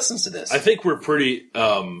anybody listens to this. I think we're pretty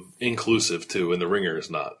inclusive, too, and The Ringer is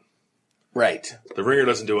not. Right. The Ringer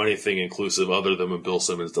doesn't do anything inclusive other than when Bill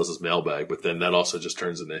Simmons does his mailbag, but then that also just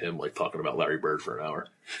turns into him like talking about Larry Bird for an hour.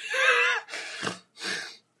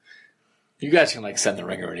 You guys can like send the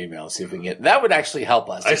Ringer an email and see if we can get that. Would actually help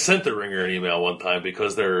us. I sent the Ringer an email one time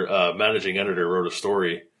because their managing editor wrote a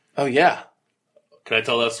story. Oh yeah. Can I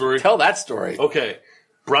tell that story? Tell that story. Okay.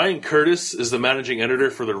 Brian Curtis is the managing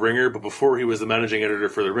editor for the Ringer, but before he was the managing editor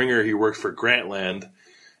for the Ringer, he worked for Grantland.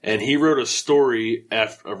 And he wrote a story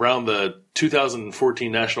around the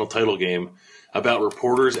 2014 national title game about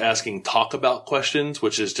reporters asking talk about questions,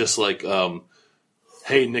 which is just like,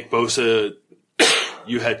 hey, Nick Bosa,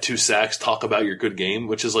 you had 2 sacks, talk about your good game,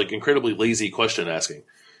 which is like incredibly lazy question asking,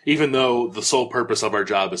 even though the sole purpose of our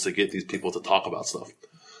job is to get these people to talk about stuff.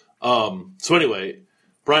 So anyway,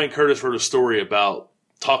 Brian Curtis wrote a story about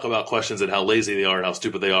talk about questions and how lazy they are and how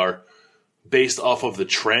stupid they are, based off of the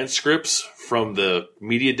transcripts from the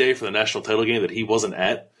media day for the national title game that he wasn't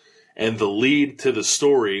at. And the lead to the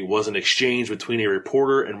story was an exchange between a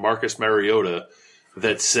reporter and Marcus Mariota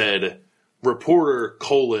that said, reporter,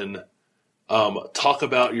 talk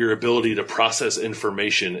about your ability to process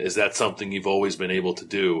information. Is that something you've always been able to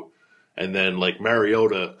do? And then like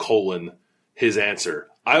Mariota, his answer.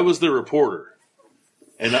 I was the reporter.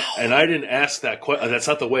 And I didn't ask that question. That's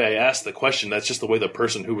not the way I asked the question. That's just the way the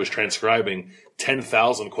person who was transcribing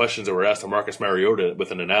 10,000 questions that were asked to Marcus Mariota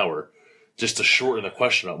within an hour, just to shorten the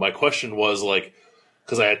question up. My question was like,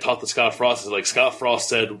 because I had talked to Scott Frost, like Scott Frost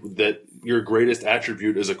said that your greatest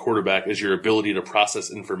attribute as a quarterback is your ability to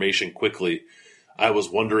process information quickly. I was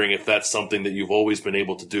wondering if that's something that you've always been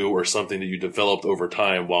able to do or something that you developed over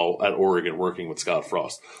time while at Oregon working with Scott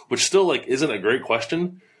Frost, which still like isn't a great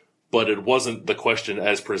question. But it wasn't the question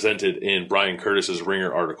as presented in Brian Curtis's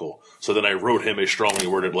Ringer article. So then I wrote him a strongly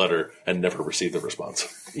worded letter and never received a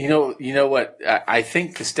response. You know what? I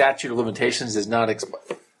think the statute of limitations is not.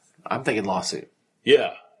 I'm thinking lawsuit.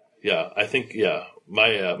 Yeah. I think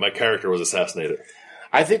my character was assassinated.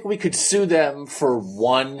 I think we could sue them for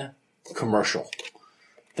one commercial.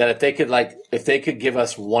 That if they could give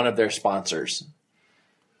us one of their sponsors.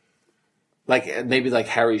 Like maybe like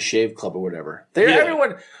Harry's Shave Club or whatever.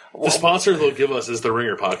 Everyone. The sponsor they'll give us is the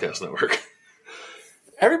Ringer Podcast Network.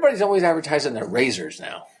 Everybody's always advertising their razors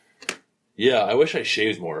now. Yeah, I wish I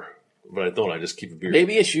shaved more, but I don't. I just keep a beard.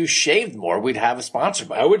 Maybe if you shaved more, we'd have a sponsor.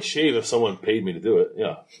 I would shave if someone paid me to do it.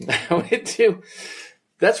 Yeah, we do.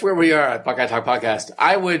 That's where we are at Buckeye Talk Podcast.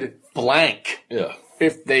 I would blank. Yeah,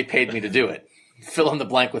 if they paid me to do it, fill in the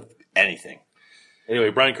blank with anything. Anyway,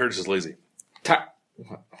 Brian Curtis is lazy.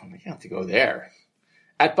 You have to go there.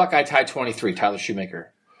 At Buckeye Tie 23, Tyler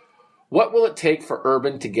Shoemaker. What will it take for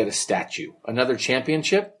Urban to get a statue? Another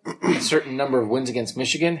championship? A certain number of wins against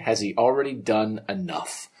Michigan? Has he already done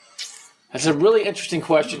enough? That's a really interesting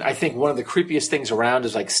question. I think one of the creepiest things around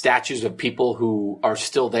is like statues of people who are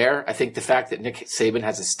still there. I think the fact that Nick Saban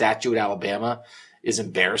has a statue at Alabama is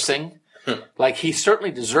embarrassing. Like he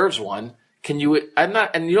certainly deserves one. And you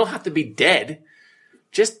don't have to be dead.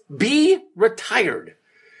 Just be retired.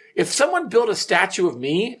 If someone built a statue of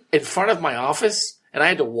me in front of my office and I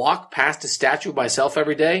had to walk past a statue of myself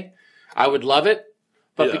every day, I would love it.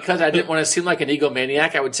 But because I didn't want to seem like an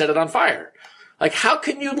egomaniac, I would set it on fire. Like, how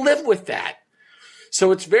can you live with that?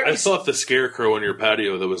 So it's very... I thought the scarecrow on your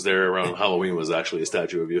patio that was there around Halloween was actually a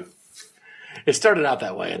statue of you. It started out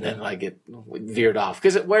that way, and then like it veered off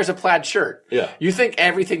because it wears a plaid shirt. Yeah. You think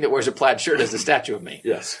everything that wears a plaid shirt is a statue of me.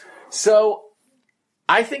 Yes. So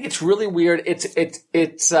I think it's really weird. It's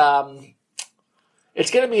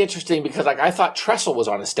going to be interesting because like I thought Tressel was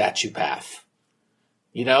on a statue path,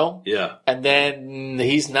 you know? Yeah. And then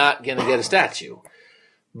he's not going to get a statue.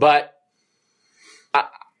 But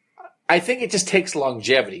I think it just takes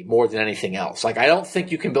longevity more than anything else. Like, I don't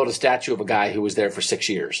think you can build a statue of a guy who was there for 6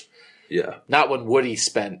 years. Yeah. Not when Woody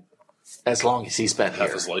spent as long as he spent Half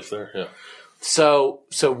here. his life there, yeah. So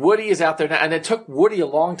Woody is out there now, and it took Woody a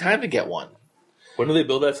long time to get one. When did they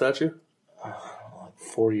build that statue?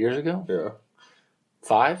 4 years ago? Yeah.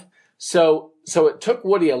 5? So it took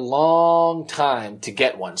Woody a long time to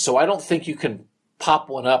get one. So I don't think you can pop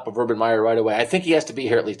one up of Urban Meyer right away. I think he has to be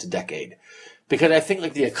here at least a decade. Because I think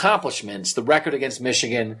like the accomplishments, the record against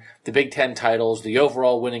Michigan, the Big Ten titles, the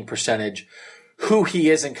overall winning percentage, who he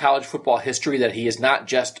is in college football history, that he is not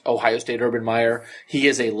just Ohio State Urban Meyer. He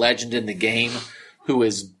is a legend in the game who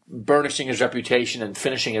is burnishing his reputation and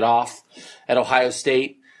finishing it off at Ohio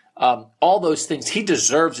State. All those things, he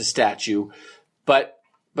deserves a statue. But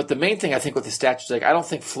the main thing I think with the statue is like, I don't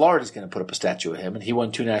think Florida's going to put up a statue of him, and he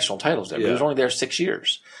won 2 national titles there. But he was only there 6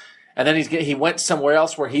 years. And then he went somewhere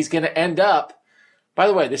else where he's going to end up. By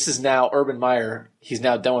the way, this is now Urban Meyer. He's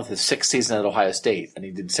now done with his 6th season at Ohio State, and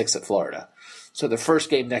he did 6 at Florida. So the first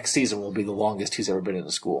game next season will be the longest he's ever been in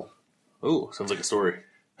a school. Ooh, sounds like a story.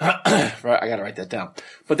 Right, I got to write that down.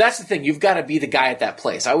 But that's the thing. You've got to be the guy at that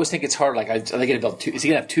place. I always think it's hard. Like, are they going to build 2? Is he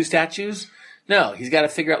going to have 2 statues? No, he's got to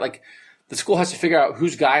figure out, like, the school has to figure out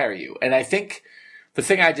whose guy are you. And I think the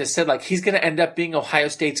thing I just said, like, he's going to end up being Ohio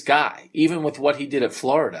State's guy, even with what he did at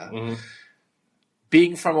Florida. Mm-hmm.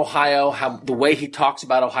 Being from Ohio, the way he talks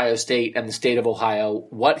about Ohio State and the state of Ohio,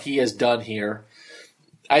 what he has done here.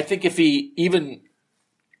 I think if he even,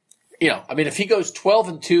 if he goes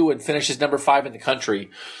 12-2 and finishes number 5 in the country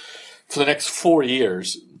for the next 4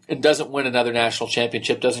 years and doesn't win another national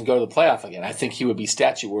championship, doesn't go to the playoff again, I think he would be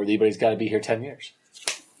statue worthy, but he's got to be here 10 years.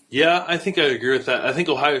 Yeah, I think I agree with that. I think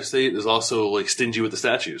Ohio State is also like stingy with the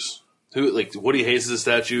statues. Woody Hayes is a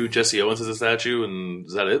statue, Jesse Owens is a statue, and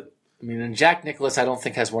is that it? I mean, and Jack Nicklaus, I don't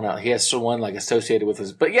think has one out. He has one like associated with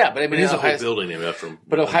his, but I mean, he's a whole building named after him.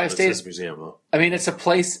 But Ohio State museum, though. I mean, it's a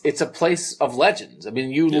place of legends. I mean,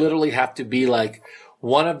 you literally have to be like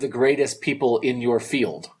one of the greatest people in your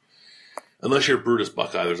field. Unless you're Brutus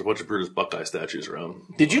Buckeye, there's a bunch of Brutus Buckeye statues around.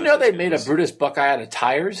 Did you know they made a Brutus Buckeye out of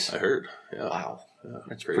tires? I heard. Yeah. Wow,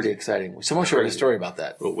 that's crazy. Pretty exciting. Someone should write a story about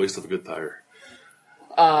that. What a waste of a good tire.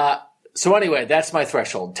 So anyway, that's my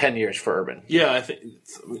threshold: 10 years for Urban. Yeah,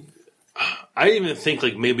 I even think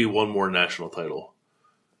like maybe one more national title,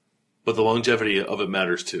 but the longevity of it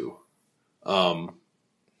matters too. But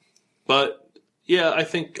yeah, I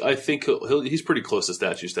think he's pretty close to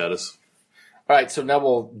statue status. All right, so now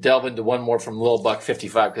we'll delve into one more from Lil Buck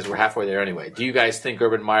 55 because we're halfway there anyway. Do you guys think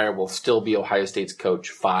Urban Meyer will still be Ohio State's coach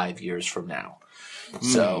 5 years from now?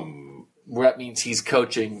 So that means he's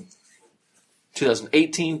coaching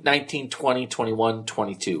 2018, 19, 20, 21,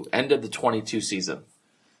 22. End of the 22 season.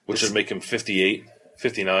 Which would make him 58,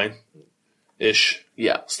 59-ish.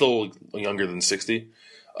 Yeah. Still younger than 60.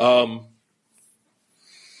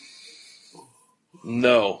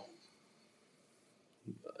 No.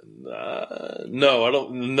 No, I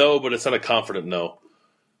don't. No, but it's not a confident no.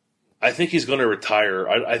 I think he's going to retire.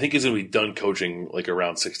 I think he's going to be done coaching like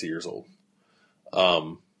around 60 years old.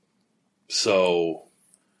 And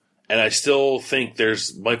I still think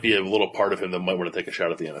might be a little part of him that might want to take a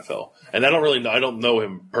shot at the NFL. And I don't know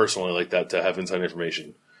him personally like that to have inside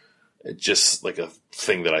information. It's just like a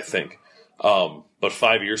thing that I think. But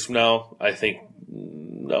 5 years from now, I think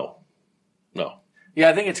no. Yeah,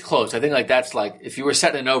 I think it's close. I think like that's like if you were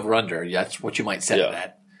setting an over-under, that's what you might set it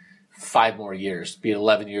at. 5 more years, be it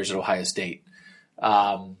 11 years at Ohio State,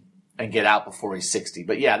 and get out before he's 60.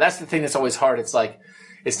 But yeah, that's the thing that's always hard. It's like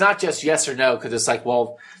it's not just yes or no because it's like,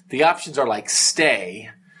 well, the options are like stay,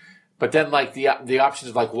 but then like the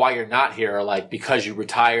options of like why you're not here are like because you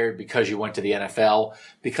retired, because you went to the NFL,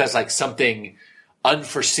 because like something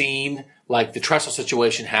unforeseen, like the Tressel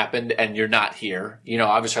situation happened and you're not here.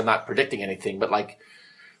 Obviously I'm not predicting anything, but like,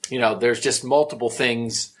 there's just multiple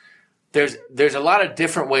things. There's a lot of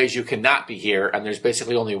different ways you cannot be here, and there's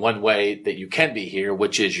basically only one way that you can be here,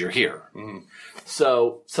 which is you're here. Mm-hmm.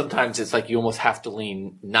 So sometimes it's like you almost have to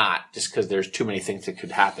lean not just because there's too many things that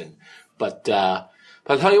could happen. But I'll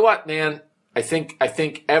tell you what, man, I think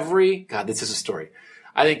this is a story.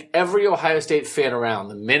 I think every Ohio State fan around,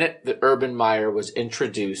 the minute that Urban Meyer was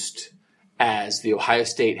introduced as the Ohio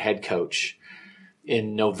State head coach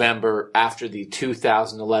in November after the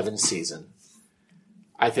 2011 season,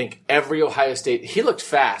 I think every Ohio State, he looked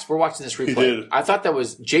fast. We're watching this replay. He did. I thought that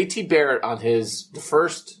was J.T. Barrett on the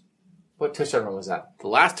first, what touchdown run was that? The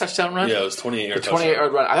last touchdown run? Yeah, it was 28-yard touchdown.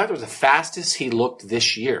 28-yard run. I thought it was the fastest he looked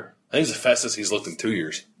this year. I think it's the fastest he's looked in 2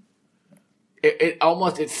 years.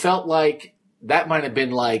 It felt like that might have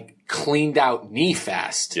been like cleaned out knee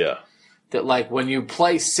fast. Yeah. that like when you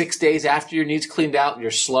play 6 days after your knee's cleaned out,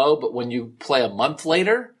 you're slow, but when you play a month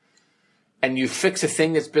later and you fix a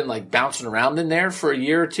thing that's been like bouncing around in there for a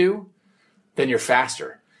year or two, then you're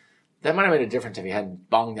faster. That might have made a difference if you hadn't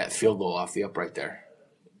bonged that field goal off the upright there.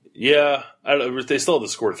 Yeah, they still had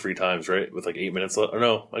to score 3 times, right? With like 8 minutes left. Or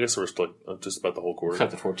no, I guess there was just about the whole quarter.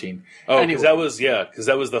 Except the 14. Oh, because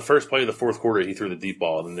that was the first play of the fourth quarter. He threw the deep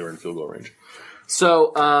ball, and then they were in field goal range.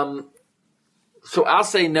 So I'll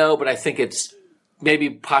say no, but I think it's maybe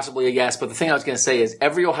possibly a yes. But the thing I was going to say is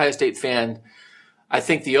every Ohio State fan, I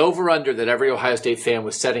think the over-under that every Ohio State fan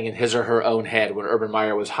was setting in his or her own head when Urban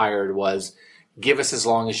Meyer was hired was, give us as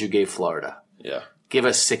long as you gave Florida. Yeah. Give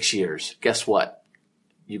us 6 years. Guess what?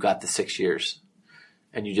 You got the 6 years,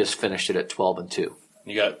 and you just finished it at 12-2.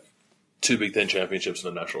 You got 2 Big Ten championships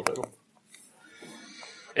and a national title.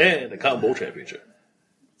 And a Cotton Bowl championship.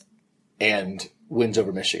 And wins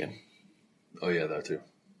over Michigan. Oh, yeah, that too.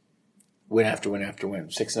 Win after win after win.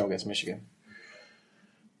 6-0 against Michigan.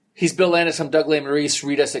 He's Bill Landis. I'm Doug Lesmerises.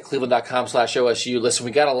 Read us at cleveland.com/OSU. Listen,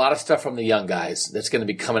 we got a lot of stuff from the young guys that's going to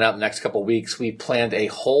be coming out in the next couple of weeks. We planned a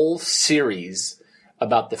whole series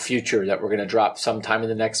about the future that we're going to drop sometime in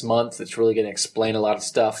the next month. It's really going to explain a lot of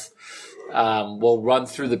stuff. We'll run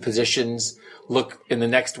through the positions. Look, in the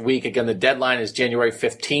next week, again, the deadline is January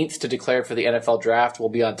 15th to declare for the NFL draft. We'll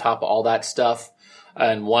be on top of all that stuff.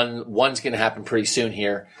 And one's going to happen pretty soon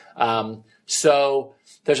here. So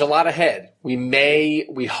there's a lot ahead.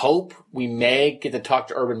 We hope we may get to talk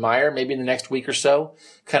to Urban Meyer maybe in the next week or so,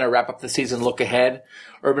 kind of wrap up the season, look ahead.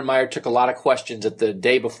 Urban Meyer took a lot of questions at the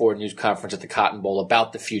day before news conference at the Cotton Bowl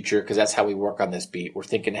about the future, because that's how we work on this beat. We're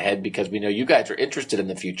thinking ahead because we know you guys are interested in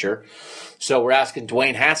the future. So we're asking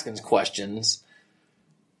Dwayne Haskins questions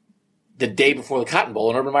the day before the Cotton Bowl,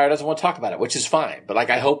 and Urban Meyer doesn't want to talk about it, which is fine. But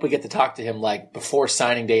I hope we get to talk to him before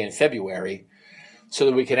signing day in February, so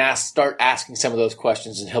that we can start asking some of those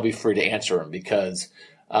questions, and he'll be free to answer them, because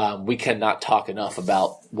we cannot talk enough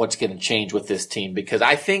about what's going to change with this team. Because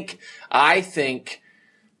I think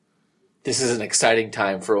this is an exciting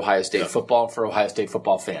time for Ohio State football and for Ohio State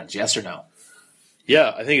football fans. Yes or no?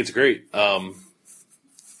 Yeah, I think it's great. Because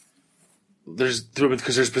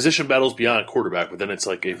there's position battles beyond quarterback, but then it's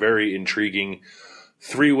like a very intriguing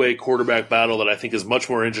 3-way quarterback battle that I think is much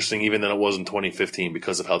more interesting even than it was in 2015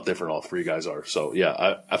 because of how different all 3 guys are. So,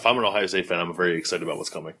 yeah, if I'm an Ohio State fan, I'm very excited about what's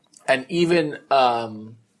coming. And even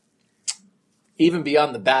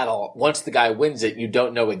beyond the battle, once the guy wins it, you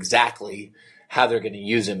don't know exactly how they're going to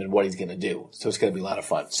use him and what he's going to do. So it's going to be a lot of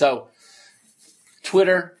fun. So,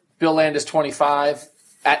 Twitter, Bill Landis 25,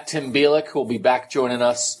 at Tim Bielik, who will be back joining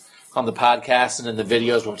us on the podcast and in the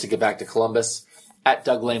videos once we get back to Columbus, at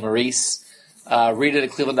Doug Lesmerises. Read it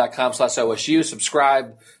at cleveland.com/OSU.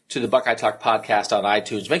 Subscribe to the Buckeye Talk podcast on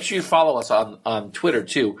iTunes. Make sure you follow us on Twitter,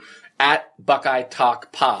 too. At Buckeye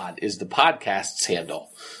Talk Pod is the podcast's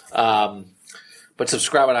handle. But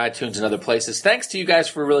subscribe on iTunes and other places. Thanks to you guys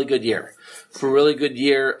for a really good year.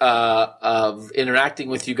 Of interacting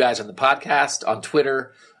with you guys on the podcast, on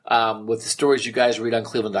Twitter, with the stories you guys read on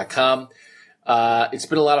cleveland.com. It's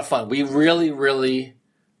been a lot of fun. We really, really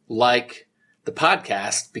like the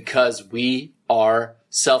podcast because we are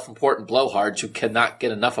self-important blowhards who cannot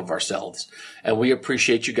get enough of ourselves. And we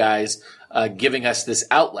appreciate you guys giving us this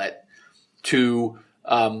outlet to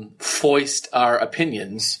foist our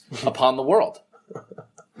opinions upon the world,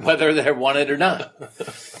 whether they're wanted or not.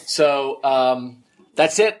 So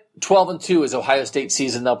that's it. 12-2 is Ohio State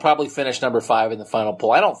season. They'll probably finish number 5 in the final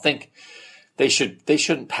poll. I don't think they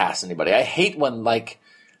shouldn't pass anybody. I hate when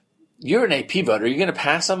you're an AP voter. Are you going to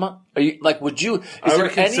pass them? Are you would you? I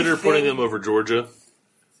would consider putting them over Georgia.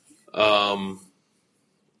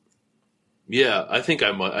 Yeah, I think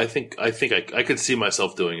I might. I think I could see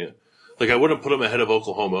myself doing it. I wouldn't put them ahead of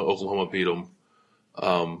Oklahoma. Oklahoma beat them.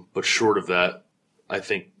 But short of that, I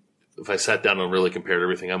think if I sat down and really compared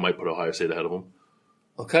everything, I might put Ohio State ahead of them.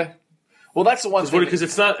 Okay. Well, that's the one thing. Because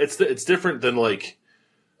it's different than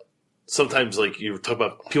sometimes people talk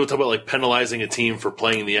about penalizing a team for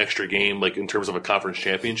playing the extra game, in terms of a conference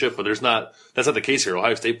championship, but that's not the case here.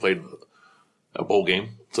 Ohio State played a bowl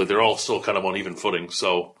game, so they're all still kind of on even footing.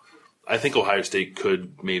 So I think Ohio State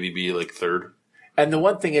could maybe be third. And the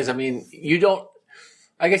one thing is, I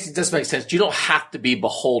guess it does make sense. You don't have to be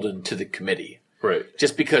beholden to the committee. Right.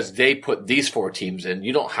 Just because they put these 4 teams in,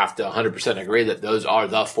 you don't have to 100% agree that those are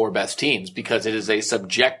the 4 best teams, because it is a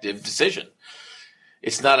subjective decision.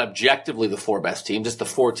 It's not objectively the 4 best teams. It's the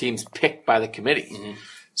 4 teams picked by the committee. Mm-hmm.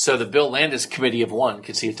 So the Bill Landis Committee of 1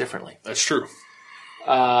 can see it differently. That's true.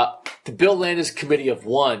 The Bill Landis Committee of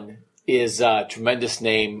 1 is a tremendous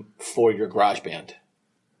name for your garage band.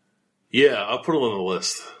 Yeah, I'll put them on the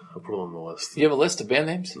list. I'll put it on the list. You have a list of band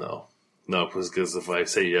names? No, because if I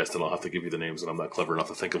say yes, then I'll have to give you the names, and I'm not clever enough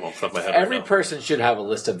to think of them off the top of my head. Every right now. person should have a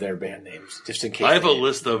list of their band names, just in case. I have a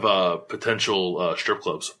list of potential strip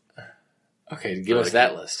clubs. Okay, give us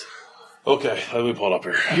that list. Okay, let me pull it up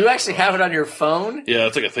here. You actually have it on your phone? Yeah,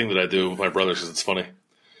 it's like a thing that I do with my brothers because it's funny.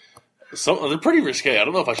 They're pretty risque. I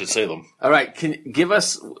don't know if I should say them. All right, give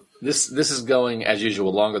us this. This is going as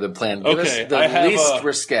usual, longer than planned. Give us the least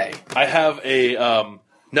risque. I have a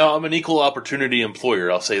no. I'm an equal opportunity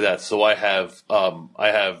employer. I'll say that. So I have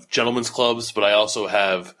gentlemen's clubs, but I also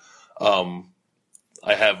have I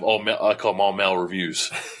call them all male reviews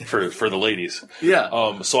for the ladies.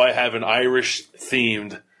 Yeah. So I have an Irish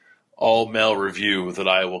themed all male review that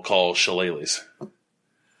I will call Shillelaghs.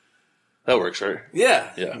 That works, right?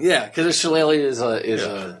 Yeah. Yeah. Yeah. Because a shillelagh is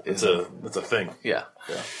it's a thing. Yeah.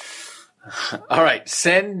 All right.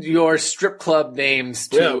 Send your strip club names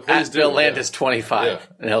to @BillLandis25,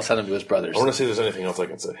 and he'll send them to his brothers. I want to see if there's anything else I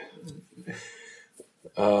can say.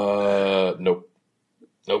 Nope.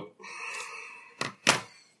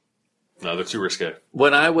 No, they're too risque.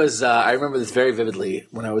 When I was, I remember this very vividly.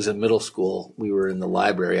 When I was in middle school, we were in the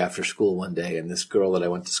library after school one day, and this girl that I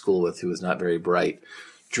went to school with, who was not very bright,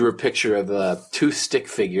 drew a picture of 2 stick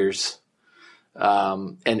figures,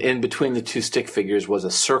 and in between the 2 stick figures was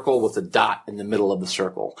a circle with a dot in the middle of the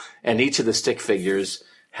circle, and each of the stick figures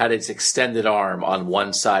had its extended arm on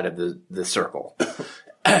one side of the circle.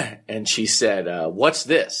 And she said, "What's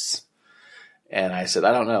this?" And I said,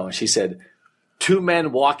 "I don't know." And she said, 2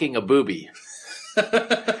 men walking a boobie.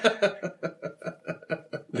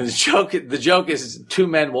 The joke is 2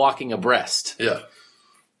 men walking a breast. Yeah.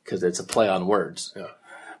 Because it's a play on words. Yeah.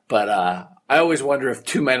 But I always wonder if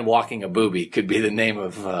 2 men walking a boobie could be the name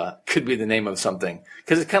of something.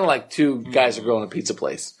 Because it's kind of like 2 guys are growing a pizza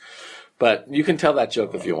place. But you can tell that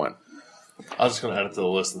joke if you want. I was just going to add it to the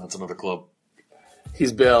list, and that's another club.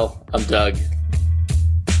 He's Bill. I'm Doug.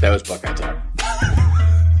 That was Buckeye Talk.